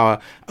of power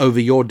over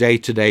your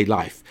day-to-day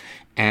life.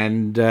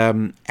 And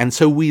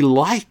so we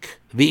like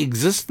the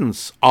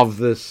existence of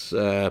this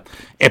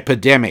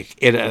epidemic.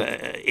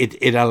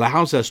 It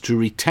allows us to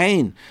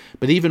retain,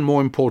 but even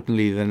more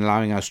importantly than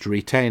allowing us to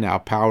retain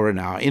our power and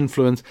our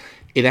influence,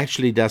 it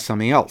actually does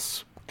something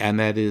else. And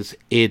that is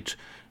it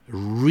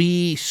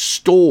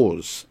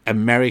restores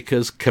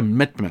America's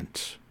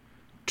commitment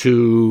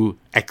to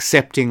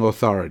accepting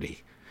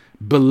authority,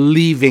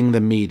 believing the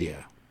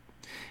media,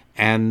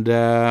 and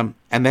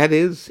that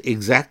is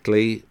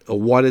exactly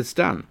what it's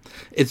done.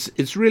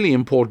 It's really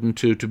important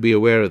to be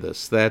aware of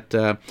this.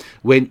 That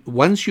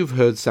once you've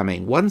heard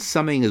something, once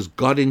something has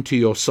got into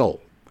your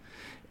soul,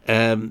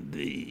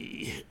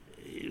 you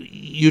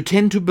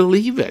tend to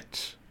believe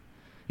it.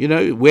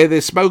 Where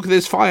there's smoke,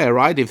 there's fire,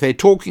 right? If they're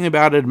talking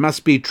about it, it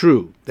must be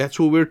true. That's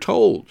what we're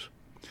told.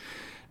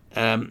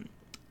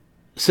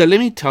 So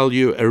let me tell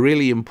you a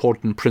really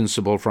important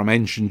principle from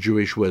ancient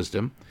Jewish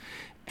wisdom,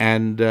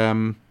 and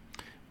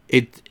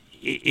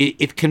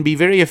it can be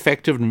very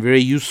effective and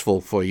very useful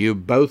for you,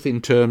 both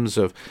in terms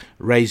of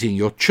raising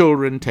your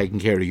children, taking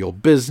care of your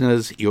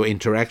business, your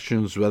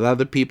interactions with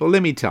other people.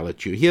 Let me tell it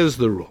to you. Here's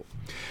the rule.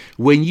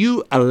 When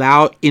you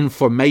allow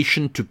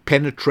information to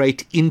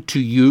penetrate into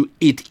you,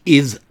 it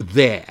is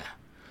there,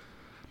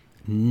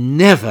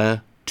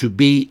 never to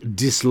be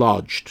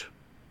dislodged.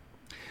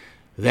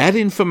 That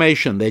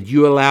information that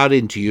you allowed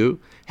into you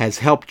has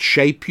helped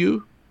shape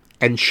you,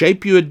 and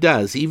shape you it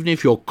does, even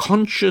if your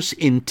conscious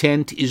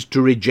intent is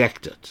to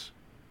reject it.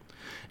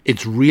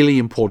 It's really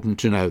important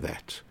to know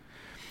that.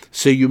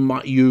 So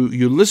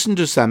you listen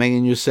to something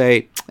and you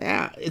say,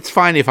 yeah, it's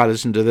fine if I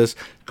listen to this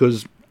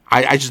because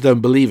I just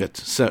don't believe it.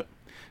 So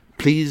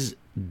please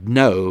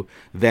know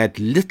that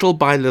little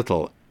by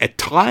little, a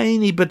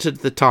tiny bit at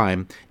the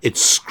time, it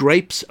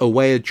scrapes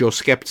away at your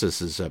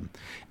skepticism.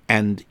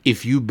 And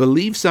if you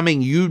believe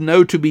something you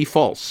know to be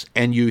false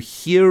and you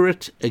hear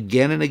it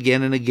again and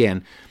again and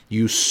again,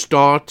 you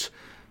start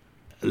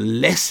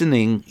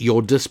lessening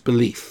your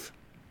disbelief.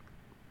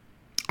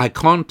 I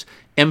can't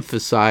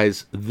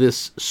emphasize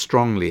this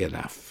strongly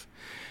enough.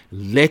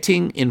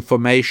 Letting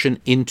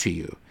information into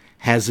you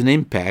has an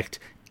impact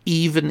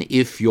even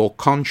if your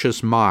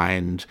conscious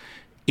mind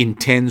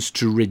intends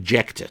to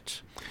reject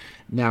it.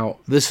 Now,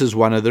 this is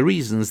one of the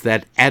reasons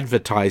that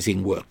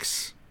advertising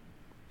works.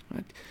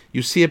 Right?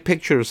 You see a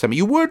picture of something.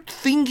 You weren't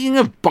thinking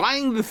of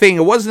buying the thing.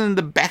 It wasn't in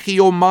the back of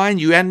your mind.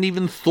 You hadn't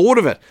even thought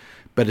of it.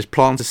 But it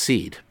plants a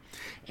seed.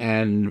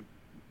 And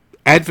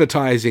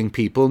advertising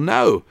people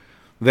know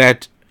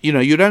that,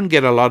 you don't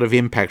get a lot of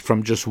impact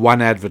from just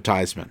one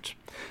advertisement.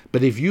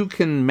 But if you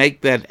can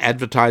make that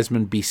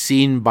advertisement be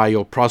seen by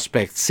your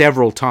prospect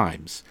several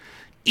times,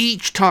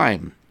 each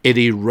time it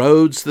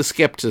erodes the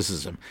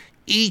skepticism.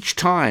 Each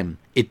time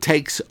it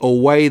takes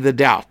away the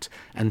doubt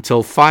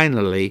until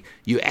finally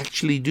you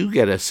actually do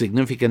get a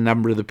significant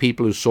number of the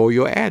people who saw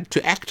your ad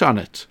to act on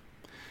it.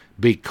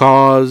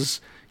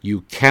 Because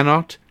you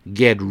cannot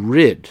get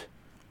rid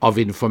of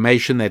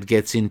information that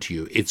gets into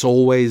you. It's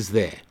always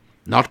there.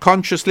 Not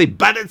consciously,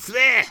 but it's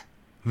there.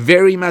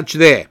 Very much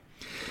there.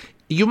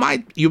 You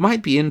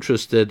might be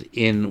interested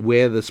in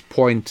where this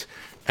point,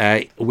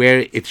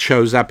 where it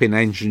shows up in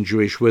ancient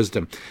Jewish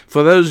wisdom.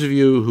 For those of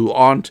you who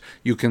aren't,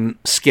 you can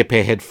skip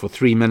ahead for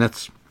 3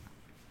 minutes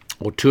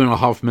or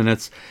 2.5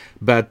 minutes.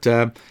 But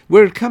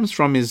where it comes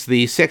from is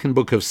the second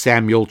book of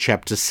Samuel,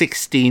 chapter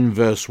 16,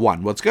 verse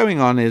 1. What's going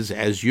on is,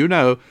 as you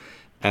know,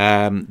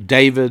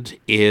 David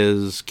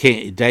is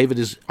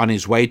on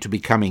his way to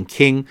becoming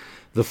king.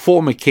 The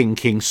former king,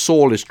 King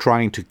Saul, is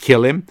trying to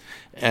kill him,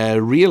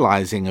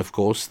 realizing, of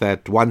course,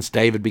 that once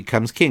David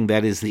becomes king,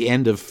 that is the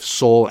end of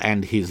Saul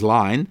and his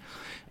line.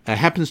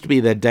 Happens to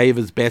be that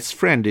David's best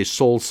friend is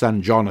Saul's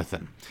son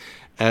Jonathan.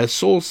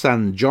 Saul's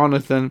son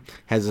Jonathan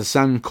has a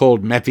son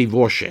called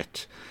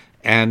Mephibosheth,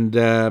 and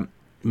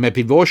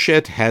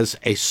Mephibosheth has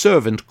a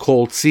servant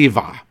called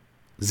Ziva.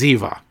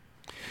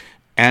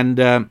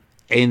 And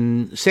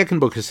in second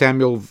book of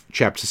Samuel,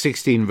 chapter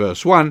 16,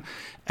 verse 1,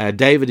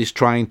 David is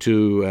trying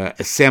to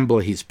assemble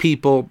his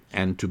people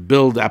and to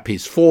build up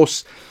his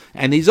force,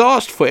 and he's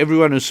asked for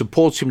everyone who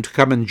supports him to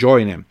come and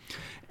join him.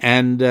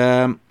 And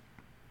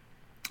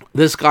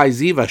this guy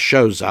Ziva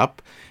shows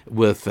up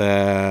with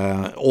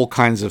all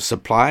kinds of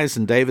supplies,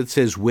 and David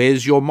says,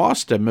 "Where's your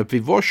master,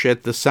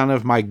 Mephibosheth, the son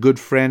of my good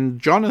friend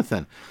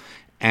Jonathan?"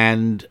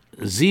 And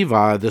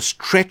Ziva, this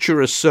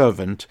treacherous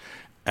servant,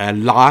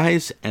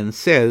 lies and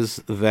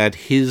says that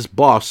his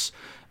boss,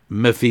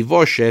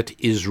 Mephibosheth,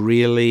 is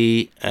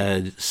really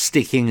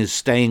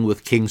staying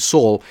with King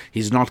Saul.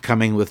 He's not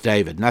coming with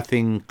David.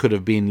 Nothing could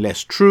have been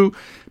less true.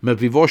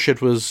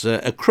 Mephibosheth was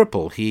a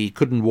cripple. He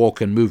couldn't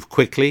walk and move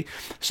quickly,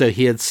 so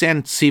he had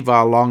sent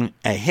Ziva along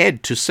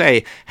ahead to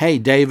say, "Hey,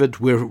 David,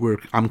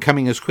 I'm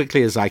coming as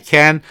quickly as I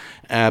can,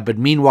 but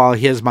meanwhile,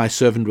 here's my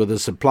servant with the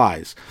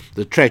supplies."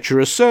 The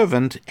treacherous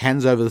servant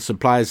hands over the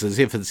supplies as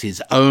if it's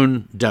his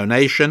own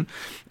donation,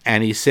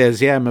 and he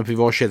says, "Yeah,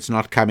 Mephibosheth's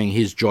not coming.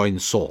 He's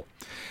joined Saul."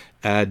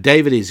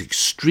 David is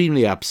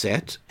extremely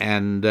upset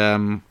and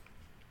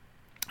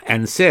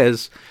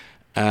says,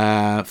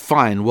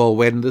 "Fine. Well,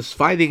 when this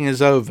fighting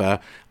is over,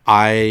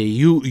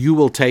 you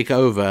will take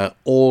over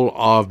all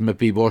of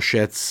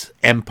Mephibosheth's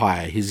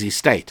empire, his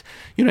estate.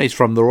 He's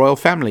from the royal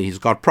family. He's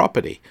got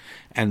property."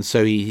 And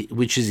so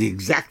which is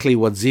exactly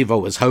what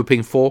Ziva was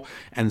hoping for.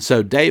 And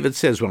so David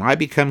says, "When I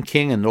become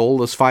king and all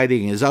this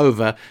fighting is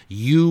over,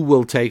 you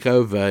will take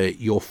over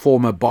your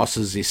former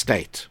boss's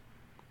estate."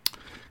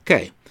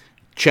 Okay.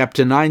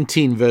 Chapter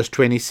 19, verse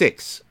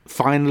 26.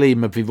 Finally,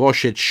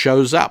 Mephibosheth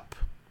shows up.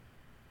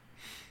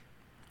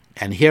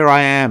 "And here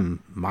I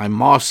am, my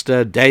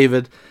master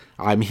David.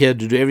 I'm here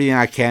to do everything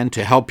I can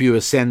to help you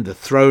ascend the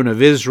throne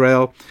of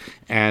Israel."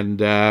 And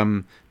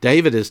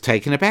David is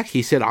taken aback.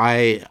 He said,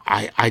 I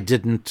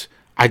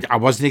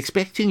wasn't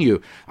expecting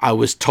you. I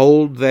was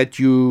told that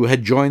you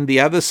had joined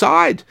the other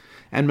side.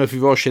 And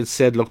Mephibosheth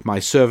said, look, my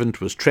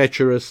servant was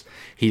treacherous.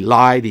 He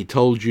lied. He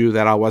told you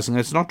that I wasn't.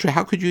 It's not true.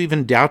 How could you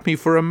even doubt me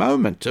for a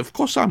moment? Of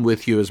course I'm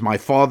with you as my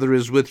father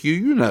is with you.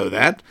 You know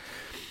that.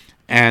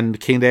 And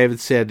King David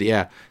said,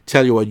 yeah,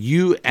 tell you what,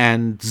 you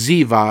and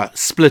Ziva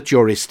split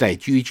your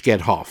estate. You each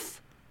get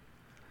half.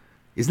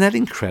 Isn't that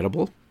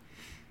incredible?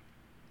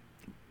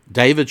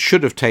 David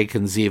should have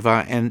taken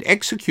Ziva and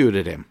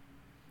executed him.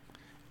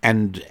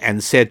 And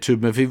said to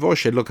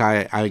Mephibosheth, look,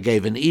 I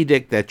gave an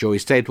edict that your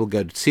estate will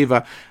go to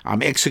Ziva.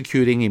 I'm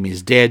executing him.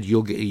 He's dead.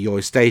 Your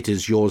estate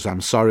is yours.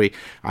 I'm sorry.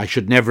 I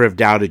should never have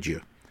doubted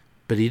you.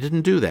 But he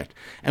didn't do that.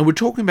 And we're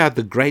talking about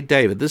the great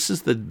David. This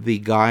is the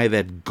guy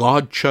that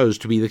God chose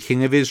to be the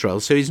king of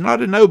Israel. So he's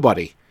not a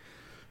nobody.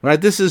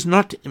 Right? This is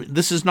not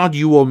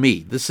you or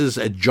me. This is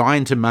a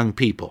giant among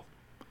people.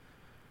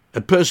 A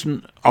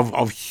person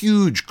of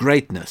huge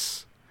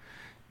greatness.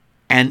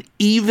 And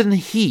even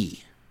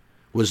he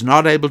was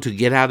not able to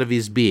get out of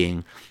his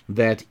being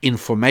that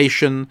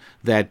information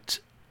that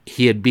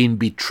he had been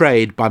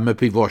betrayed by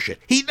Mephibosheth.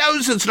 He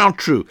knows it's not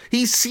true.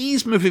 He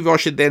sees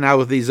Mephibosheth there now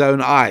with his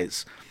own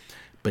eyes.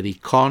 But he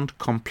can't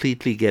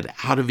completely get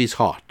out of his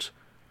heart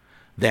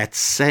that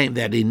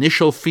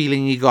initial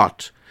feeling he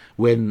got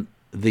when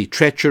the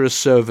treacherous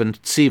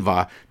servant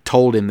Ziva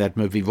told him that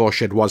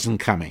Mephibosheth wasn't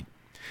coming.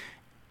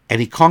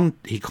 And he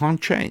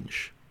can't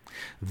change.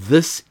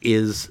 This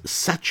is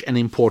such an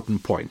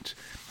important point.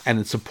 And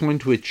it's a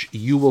point which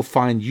you will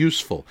find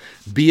useful.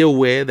 Be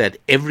aware that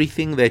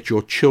everything that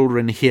your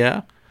children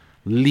hear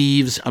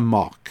leaves a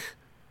mark.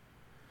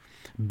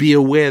 Be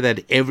aware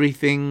that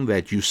everything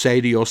that you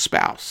say to your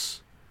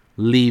spouse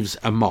leaves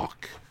a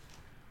mark.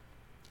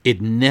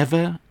 It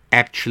never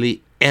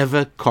actually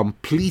ever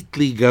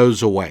completely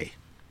goes away.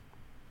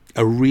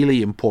 A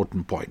really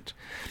important point.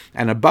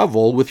 And above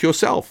all, with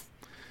yourself.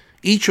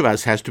 Each of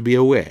us has to be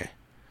aware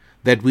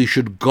that we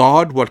should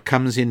guard what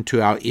comes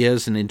into our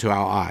ears and into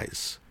our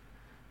eyes,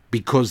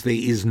 because there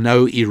is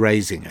no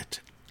erasing it.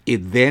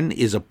 It then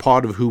is a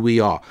part of who we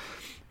are.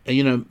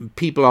 You know,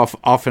 people are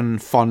often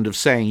fond of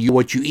saying,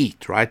 what you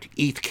eat, right?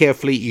 Eat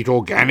carefully, eat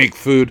organic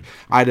food.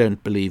 I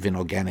don't believe in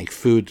organic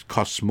food. It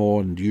costs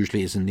more and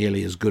usually isn't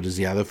nearly as good as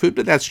the other food,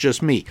 but that's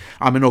just me.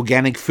 I'm an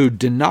organic food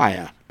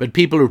denier. But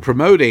people who are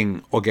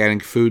promoting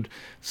organic food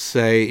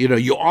say,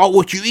 you are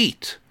what you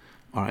eat.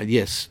 All right,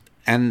 yes,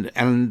 and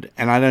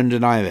I don't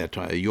deny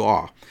that. You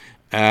are.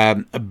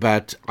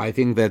 But I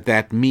think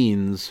that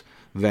means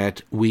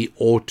that we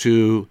ought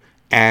to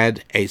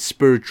add a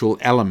spiritual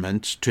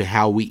element to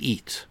how we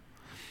eat.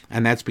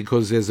 And that's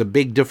because there's a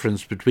big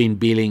difference between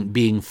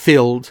being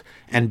filled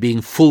and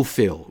being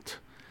fulfilled.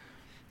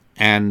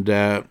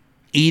 And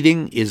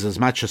eating is as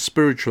much a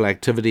spiritual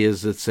activity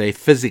as it's a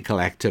physical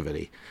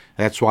activity.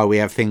 That's why we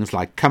have things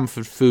like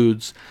comfort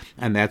foods,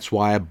 and that's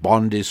why a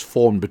bond is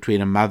formed between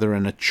a mother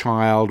and a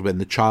child when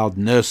the child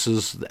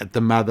nurses at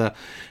the mother.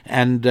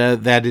 And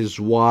that is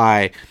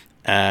why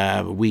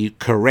we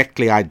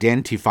correctly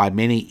identify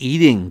many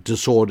eating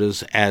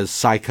disorders as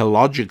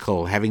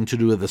psychological, having to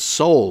do with the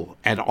soul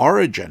at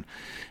origin.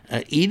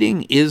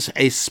 Eating is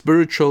a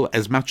spiritual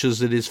as much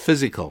as it is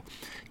physical.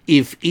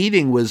 If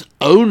eating was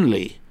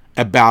only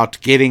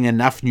about getting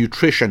enough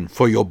nutrition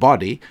for your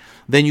body,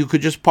 then you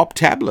could just pop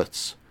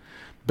tablets.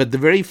 But the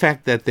very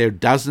fact that there are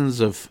dozens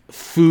of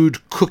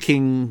food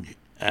cooking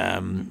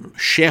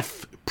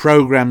chef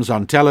programs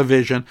on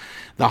television,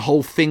 the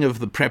whole thing of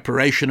the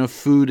preparation of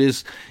food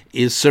is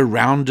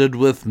surrounded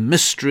with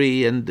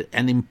mystery and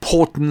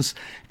importance,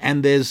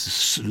 and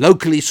there's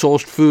locally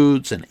sourced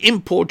foods and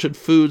imported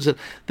foods. And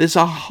there's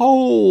a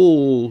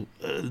whole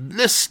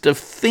list of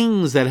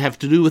things that have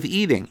to do with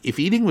eating. If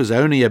eating was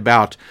only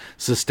about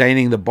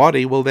sustaining the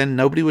body, well, then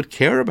nobody would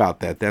care about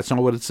that. That's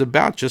not what it's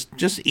about.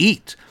 Just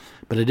eat.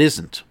 But it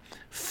isn't.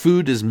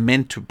 Food is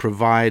meant to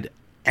provide,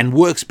 and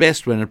works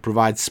best when it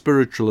provides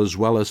spiritual as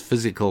well as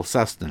physical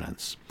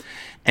sustenance.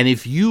 And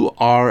if you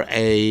are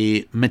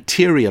a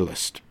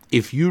materialist,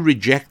 if you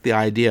reject the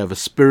idea of a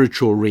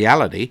spiritual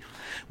reality,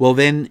 well,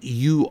 then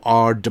you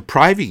are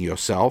depriving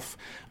yourself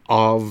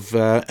of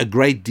a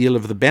great deal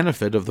of the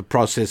benefit of the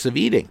process of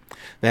eating.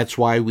 That's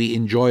why we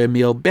enjoy a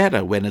meal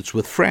better when it's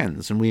with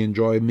friends, and we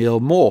enjoy a meal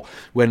more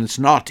when it's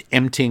not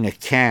emptying a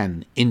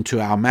can into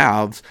our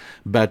mouths,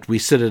 but we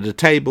sit at a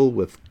table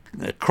with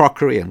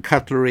crockery and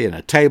cutlery and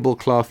a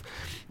tablecloth.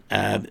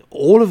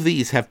 All of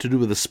these have to do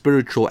with the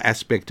spiritual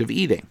aspect of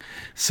eating.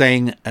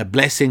 Saying a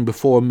blessing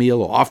before a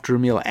meal or after a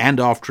meal and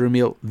after a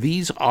meal,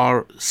 these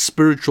are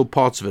spiritual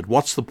parts of it.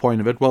 What's the point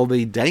of it? Well,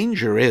 the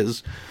danger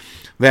is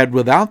that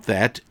without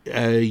that,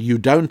 you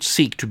don't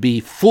seek to be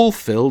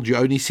fulfilled, you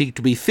only seek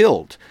to be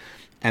filled.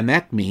 And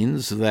that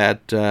means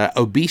that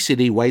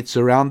obesity waits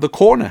around the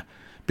corner.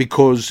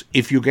 Because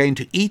if you're going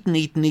to eat and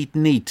eat and eat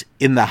and eat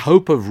in the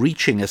hope of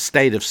reaching a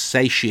state of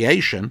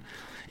satiation,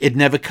 it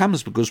never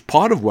comes, because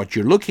part of what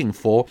you're looking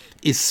for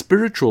is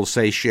spiritual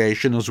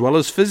satiation as well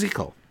as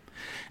physical.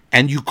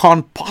 And you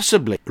can't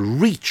possibly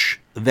reach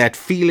that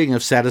feeling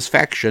of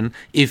satisfaction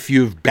if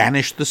you've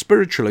banished the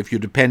spiritual, if you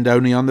depend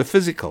only on the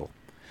physical.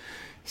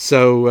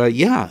 So,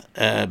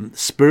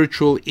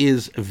 spiritual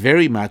is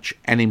very much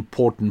an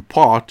important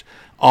part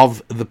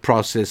of the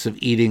process of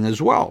eating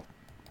as well.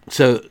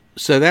 So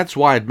that's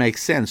why it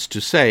makes sense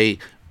to say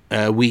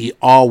we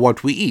are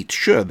what we eat.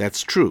 Sure,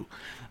 that's true.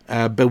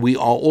 But we are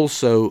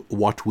also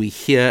what we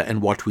hear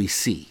and what we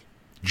see,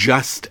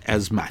 just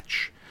as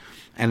much.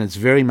 And it's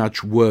very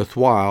much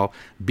worthwhile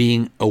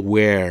being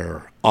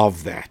aware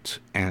of that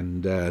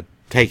and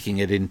taking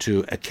it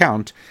into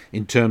account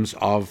in terms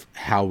of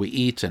how we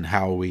eat and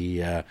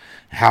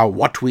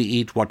what we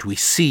eat, what we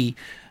see,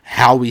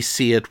 how we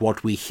see it,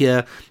 what we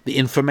hear, the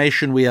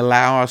information we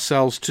allow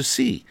ourselves to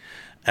see,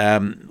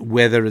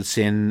 whether it's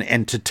in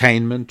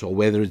entertainment or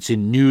whether it's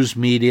in news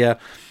media.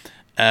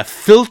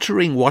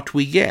 Filtering what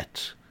we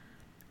get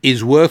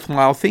is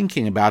worthwhile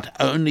thinking about,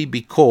 only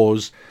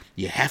because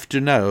you have to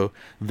know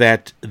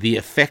that the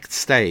effect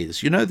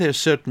stays. There are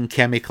certain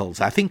chemicals.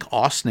 I think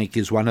arsenic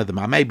is one of them.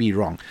 I may be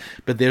wrong,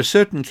 but there are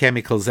certain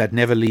chemicals that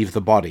never leave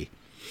the body,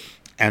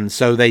 and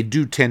so they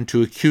do tend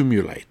to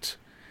accumulate.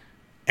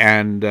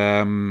 And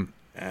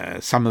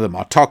some of them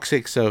are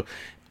toxic. So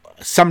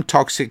some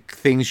toxic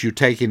things you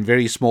take in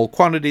very small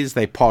quantities,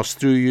 they pass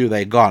through you,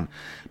 they're gone.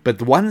 But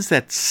the ones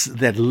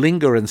that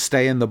linger and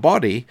stay in the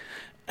body,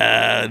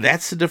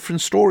 that's a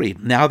different story.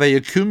 Now they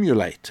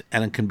accumulate,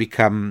 and it can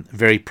become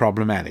very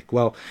problematic.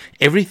 Well,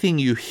 everything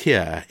you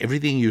hear,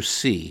 everything you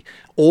see,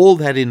 all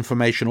that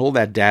information, all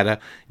that data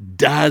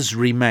does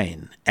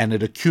remain, and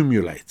it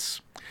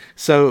accumulates.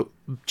 So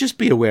just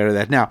be aware of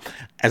that. Now,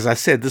 as I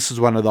said, this is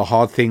one of the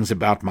hard things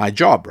about my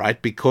job,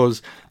 right?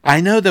 Because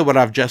I know that what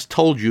I've just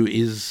told you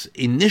is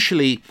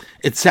initially,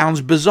 it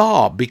sounds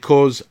bizarre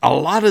because a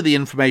lot of the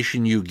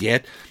information you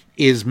get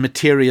is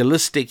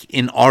materialistic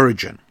in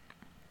origin.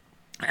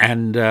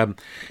 And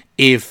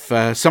if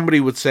somebody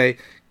would say,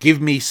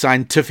 give me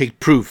scientific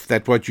proof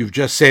that what you've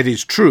just said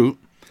is true,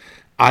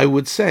 I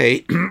would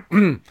say,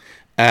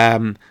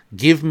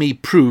 give me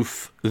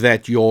proof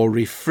that your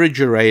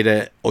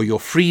refrigerator or your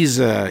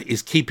freezer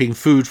is keeping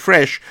food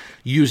fresh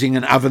using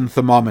an oven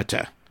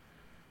thermometer.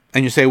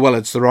 And you say, well,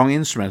 it's the wrong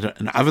instrument.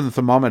 An oven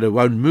thermometer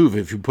won't move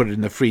if you put it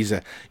in the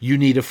freezer. You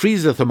need a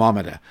freezer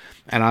thermometer.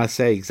 And I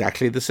say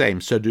exactly the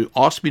same. So to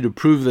ask me to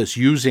prove this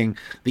using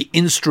the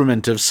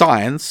instrument of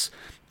science,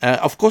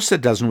 of course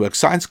that doesn't work.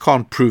 Science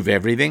can't prove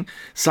everything.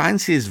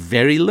 Science is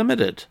very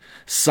limited.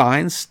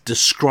 Science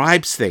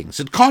describes things.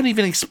 It can't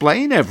even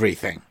explain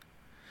everything.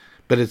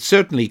 But it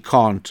certainly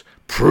can't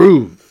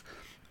prove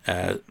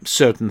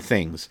certain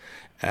things.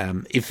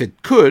 If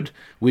it could,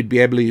 we'd be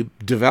able to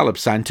develop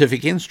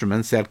scientific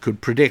instruments that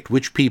could predict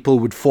which people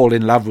would fall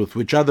in love with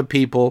which other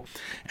people,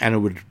 and it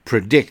would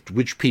predict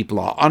which people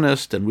are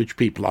honest and which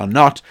people are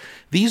not.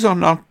 These are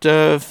not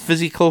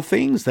physical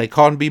things. They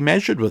can't be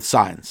measured with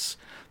science.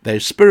 They're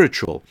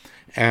spiritual.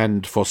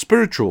 And for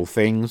spiritual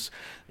things,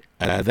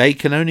 they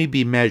can only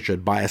be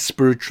measured by a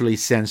spiritually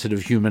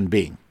sensitive human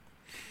being.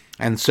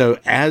 And so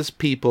as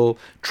people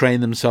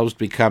train themselves to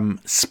become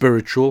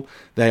spiritual,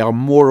 they are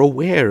more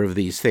aware of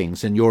these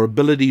things and your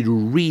ability to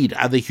read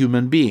other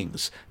human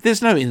beings.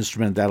 There's no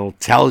instrument that'll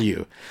tell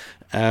you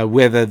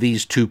whether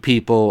these two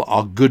people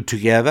are good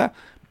together,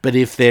 but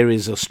if there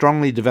is a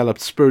strongly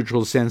developed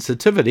spiritual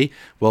sensitivity,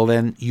 well,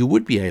 then you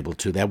would be able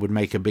to. That would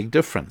make a big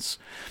difference.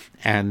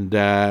 And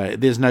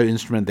there's no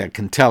instrument that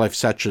can tell if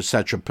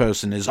such a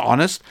person is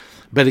honest.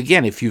 But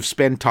again, if you've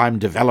spent time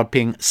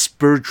developing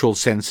spiritual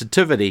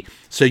sensitivity,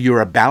 so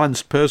you're a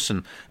balanced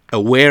person,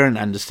 aware and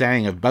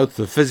understanding of both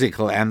the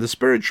physical and the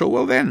spiritual,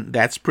 well then,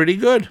 that's pretty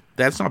good.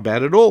 That's not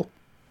bad at all.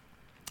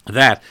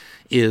 That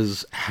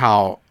is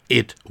how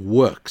it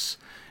works.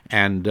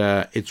 And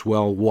it's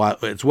well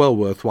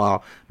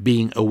worthwhile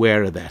being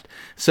aware of that.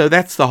 So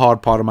that's the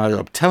hard part of my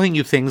job, telling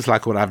you things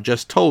like what I've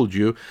just told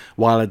you,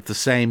 while at the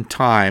same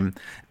time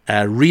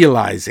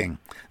realizing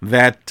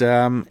that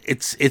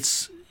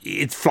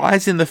it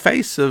flies in the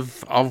face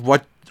of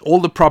what all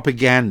the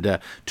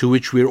propaganda to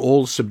which we're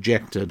all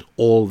subjected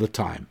all the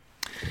time.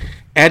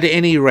 At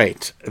any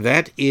rate,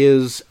 that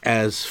is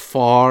as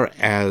far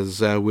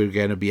as we're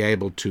going to be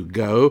able to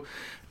go.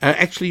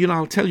 Actually,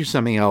 I'll tell you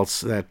something else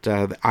that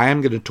I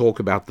am going to talk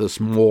about this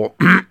more,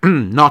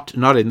 not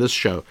in this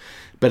show,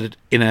 but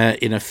in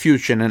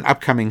an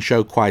upcoming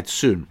show quite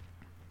soon.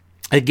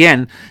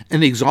 Again,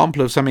 an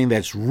example of something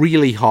that's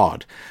really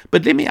hard.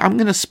 But I'm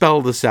going to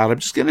spell this out. I'm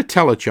just going to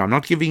tell it to you. I'm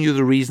not giving you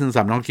the reasons.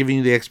 I'm not giving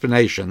you the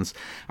explanations.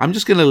 I'm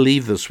just going to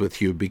leave this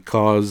with you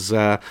because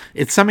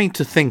it's something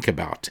to think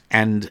about.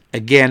 And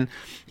again,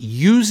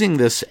 using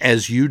this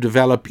as you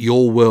develop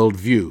your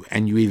worldview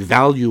and you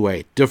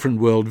evaluate different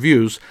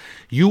worldviews,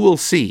 you will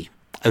see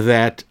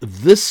that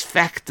this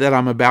fact that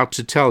I'm about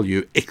to tell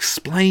you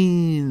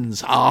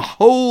explains a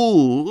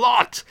whole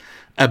lot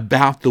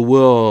about the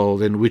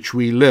world in which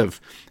we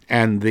live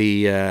and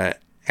the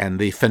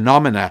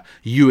phenomena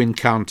you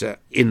encounter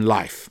in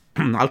life.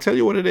 I'll tell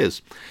you what it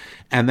is.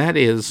 And that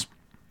is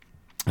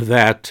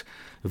that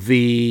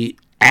the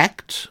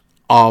act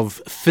of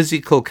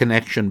physical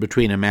connection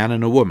between a man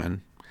and a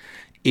woman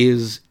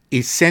is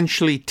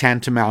essentially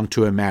tantamount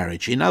to a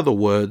marriage. In other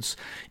words,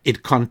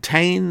 it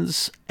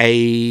contains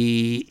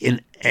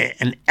an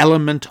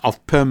element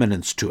of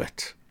permanence to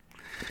it.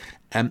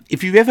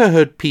 If you've ever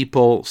heard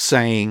people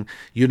saying,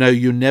 you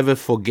never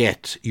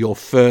forget your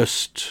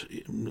first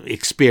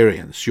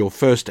experience, your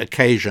first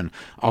occasion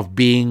of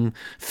being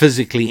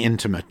physically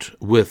intimate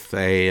with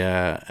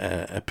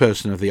a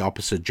person of the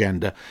opposite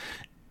gender,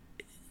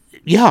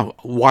 yeah,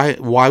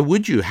 why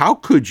would you? How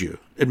could you?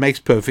 It makes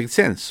perfect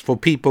sense. For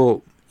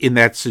people in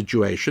that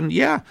situation,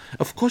 yeah,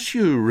 of course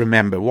you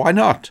remember. Why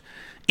not?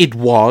 It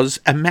was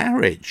a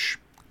marriage.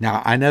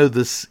 Now, I know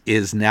this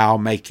is now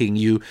making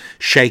you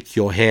shake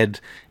your head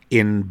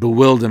in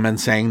bewilderment,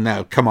 saying,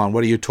 no, come on,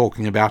 what are you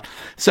talking about?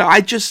 So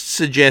I just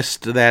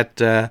suggest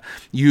that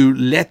you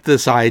let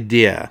this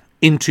idea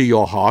into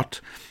your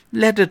heart,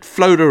 let it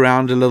float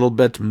around a little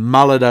bit,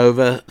 mull it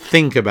over,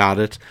 think about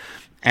it,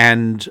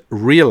 and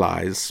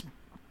realize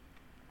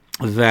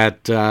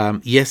that,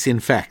 yes, in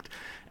fact,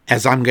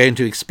 as I'm going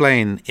to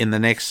explain in the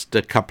next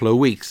couple of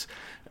weeks,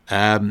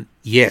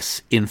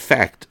 yes, in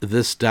fact,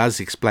 this does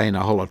explain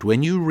a whole lot.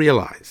 When you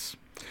realize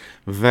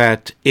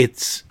that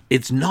it's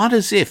not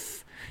as if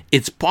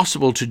it's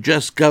possible to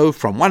just go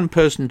from one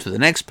person to the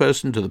next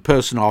person to the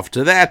person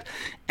after that,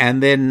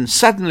 and then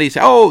suddenly say,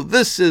 oh,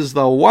 this is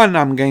the one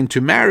I'm going to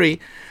marry.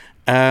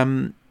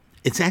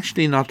 It's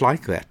actually not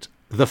like that.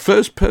 The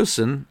first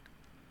person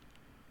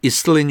is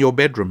still in your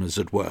bedroom, as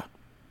it were.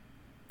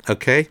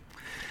 Okay?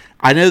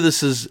 I know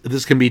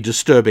this can be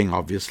disturbing,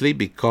 obviously,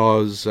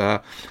 because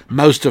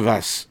most of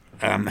us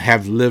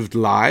have lived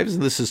lives,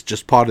 and this is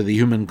just part of the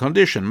human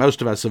condition.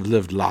 Most of us have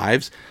lived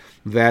lives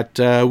that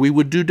we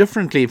would do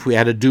differently if we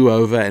had a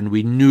do-over and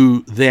we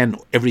knew then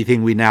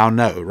everything we now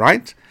know,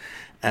 right?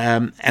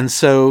 And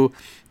so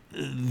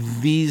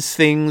these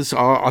things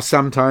are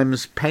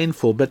sometimes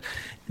painful, but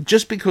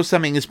just because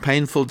something is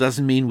painful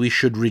doesn't mean we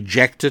should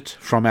reject it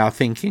from our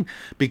thinking,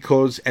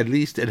 because at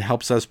least it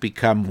helps us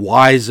become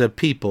wiser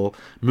people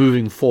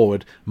moving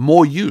forward,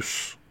 more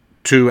use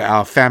to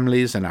our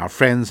families and our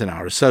friends and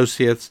our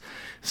associates.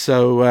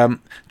 So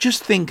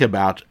just think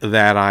about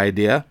that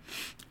idea.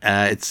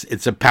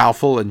 It's a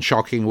powerful and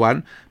shocking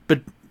one,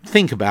 but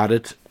think about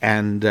it,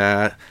 and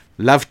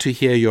love to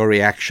hear your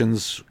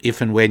reactions if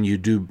and when you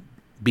do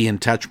be in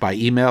touch by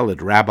email at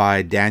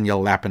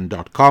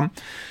rabbidaniellapin.com,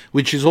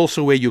 which is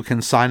also where you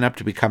can sign up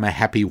to become a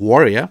happy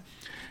warrior.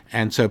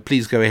 And so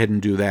please go ahead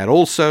and do that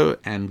also,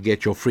 and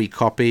get your free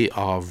copy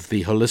of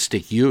The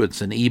Holistic You.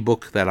 It's an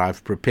ebook that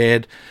I've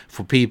prepared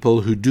for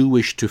people who do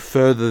wish to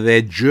further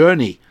their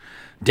journey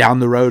down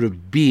the road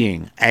of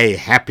being a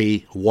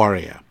happy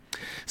warrior.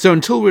 So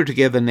until we're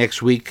together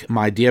next week,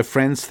 my dear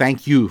friends,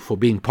 thank you for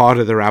being part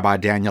of the Rabbi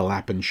Daniel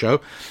Lapin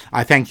Show.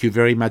 I thank you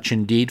very much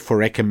indeed for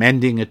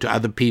recommending it to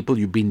other people.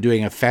 You've been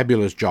doing a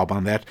fabulous job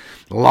on that.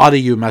 A lot of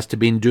you must have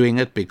been doing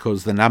it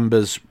because the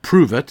numbers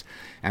prove it,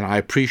 and I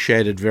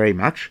appreciate it very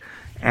much.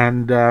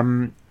 And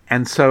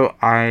so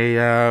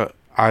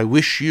I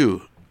wish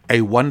you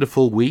a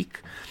wonderful week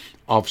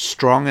of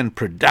strong and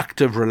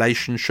productive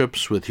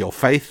relationships with your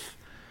faith,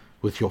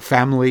 with your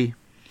family,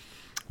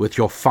 with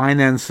your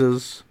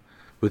finances,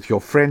 with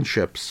your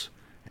friendships,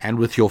 and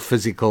with your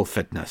physical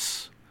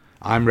fitness.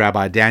 I'm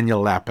Rabbi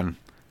Daniel Lapin.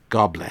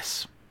 God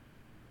bless.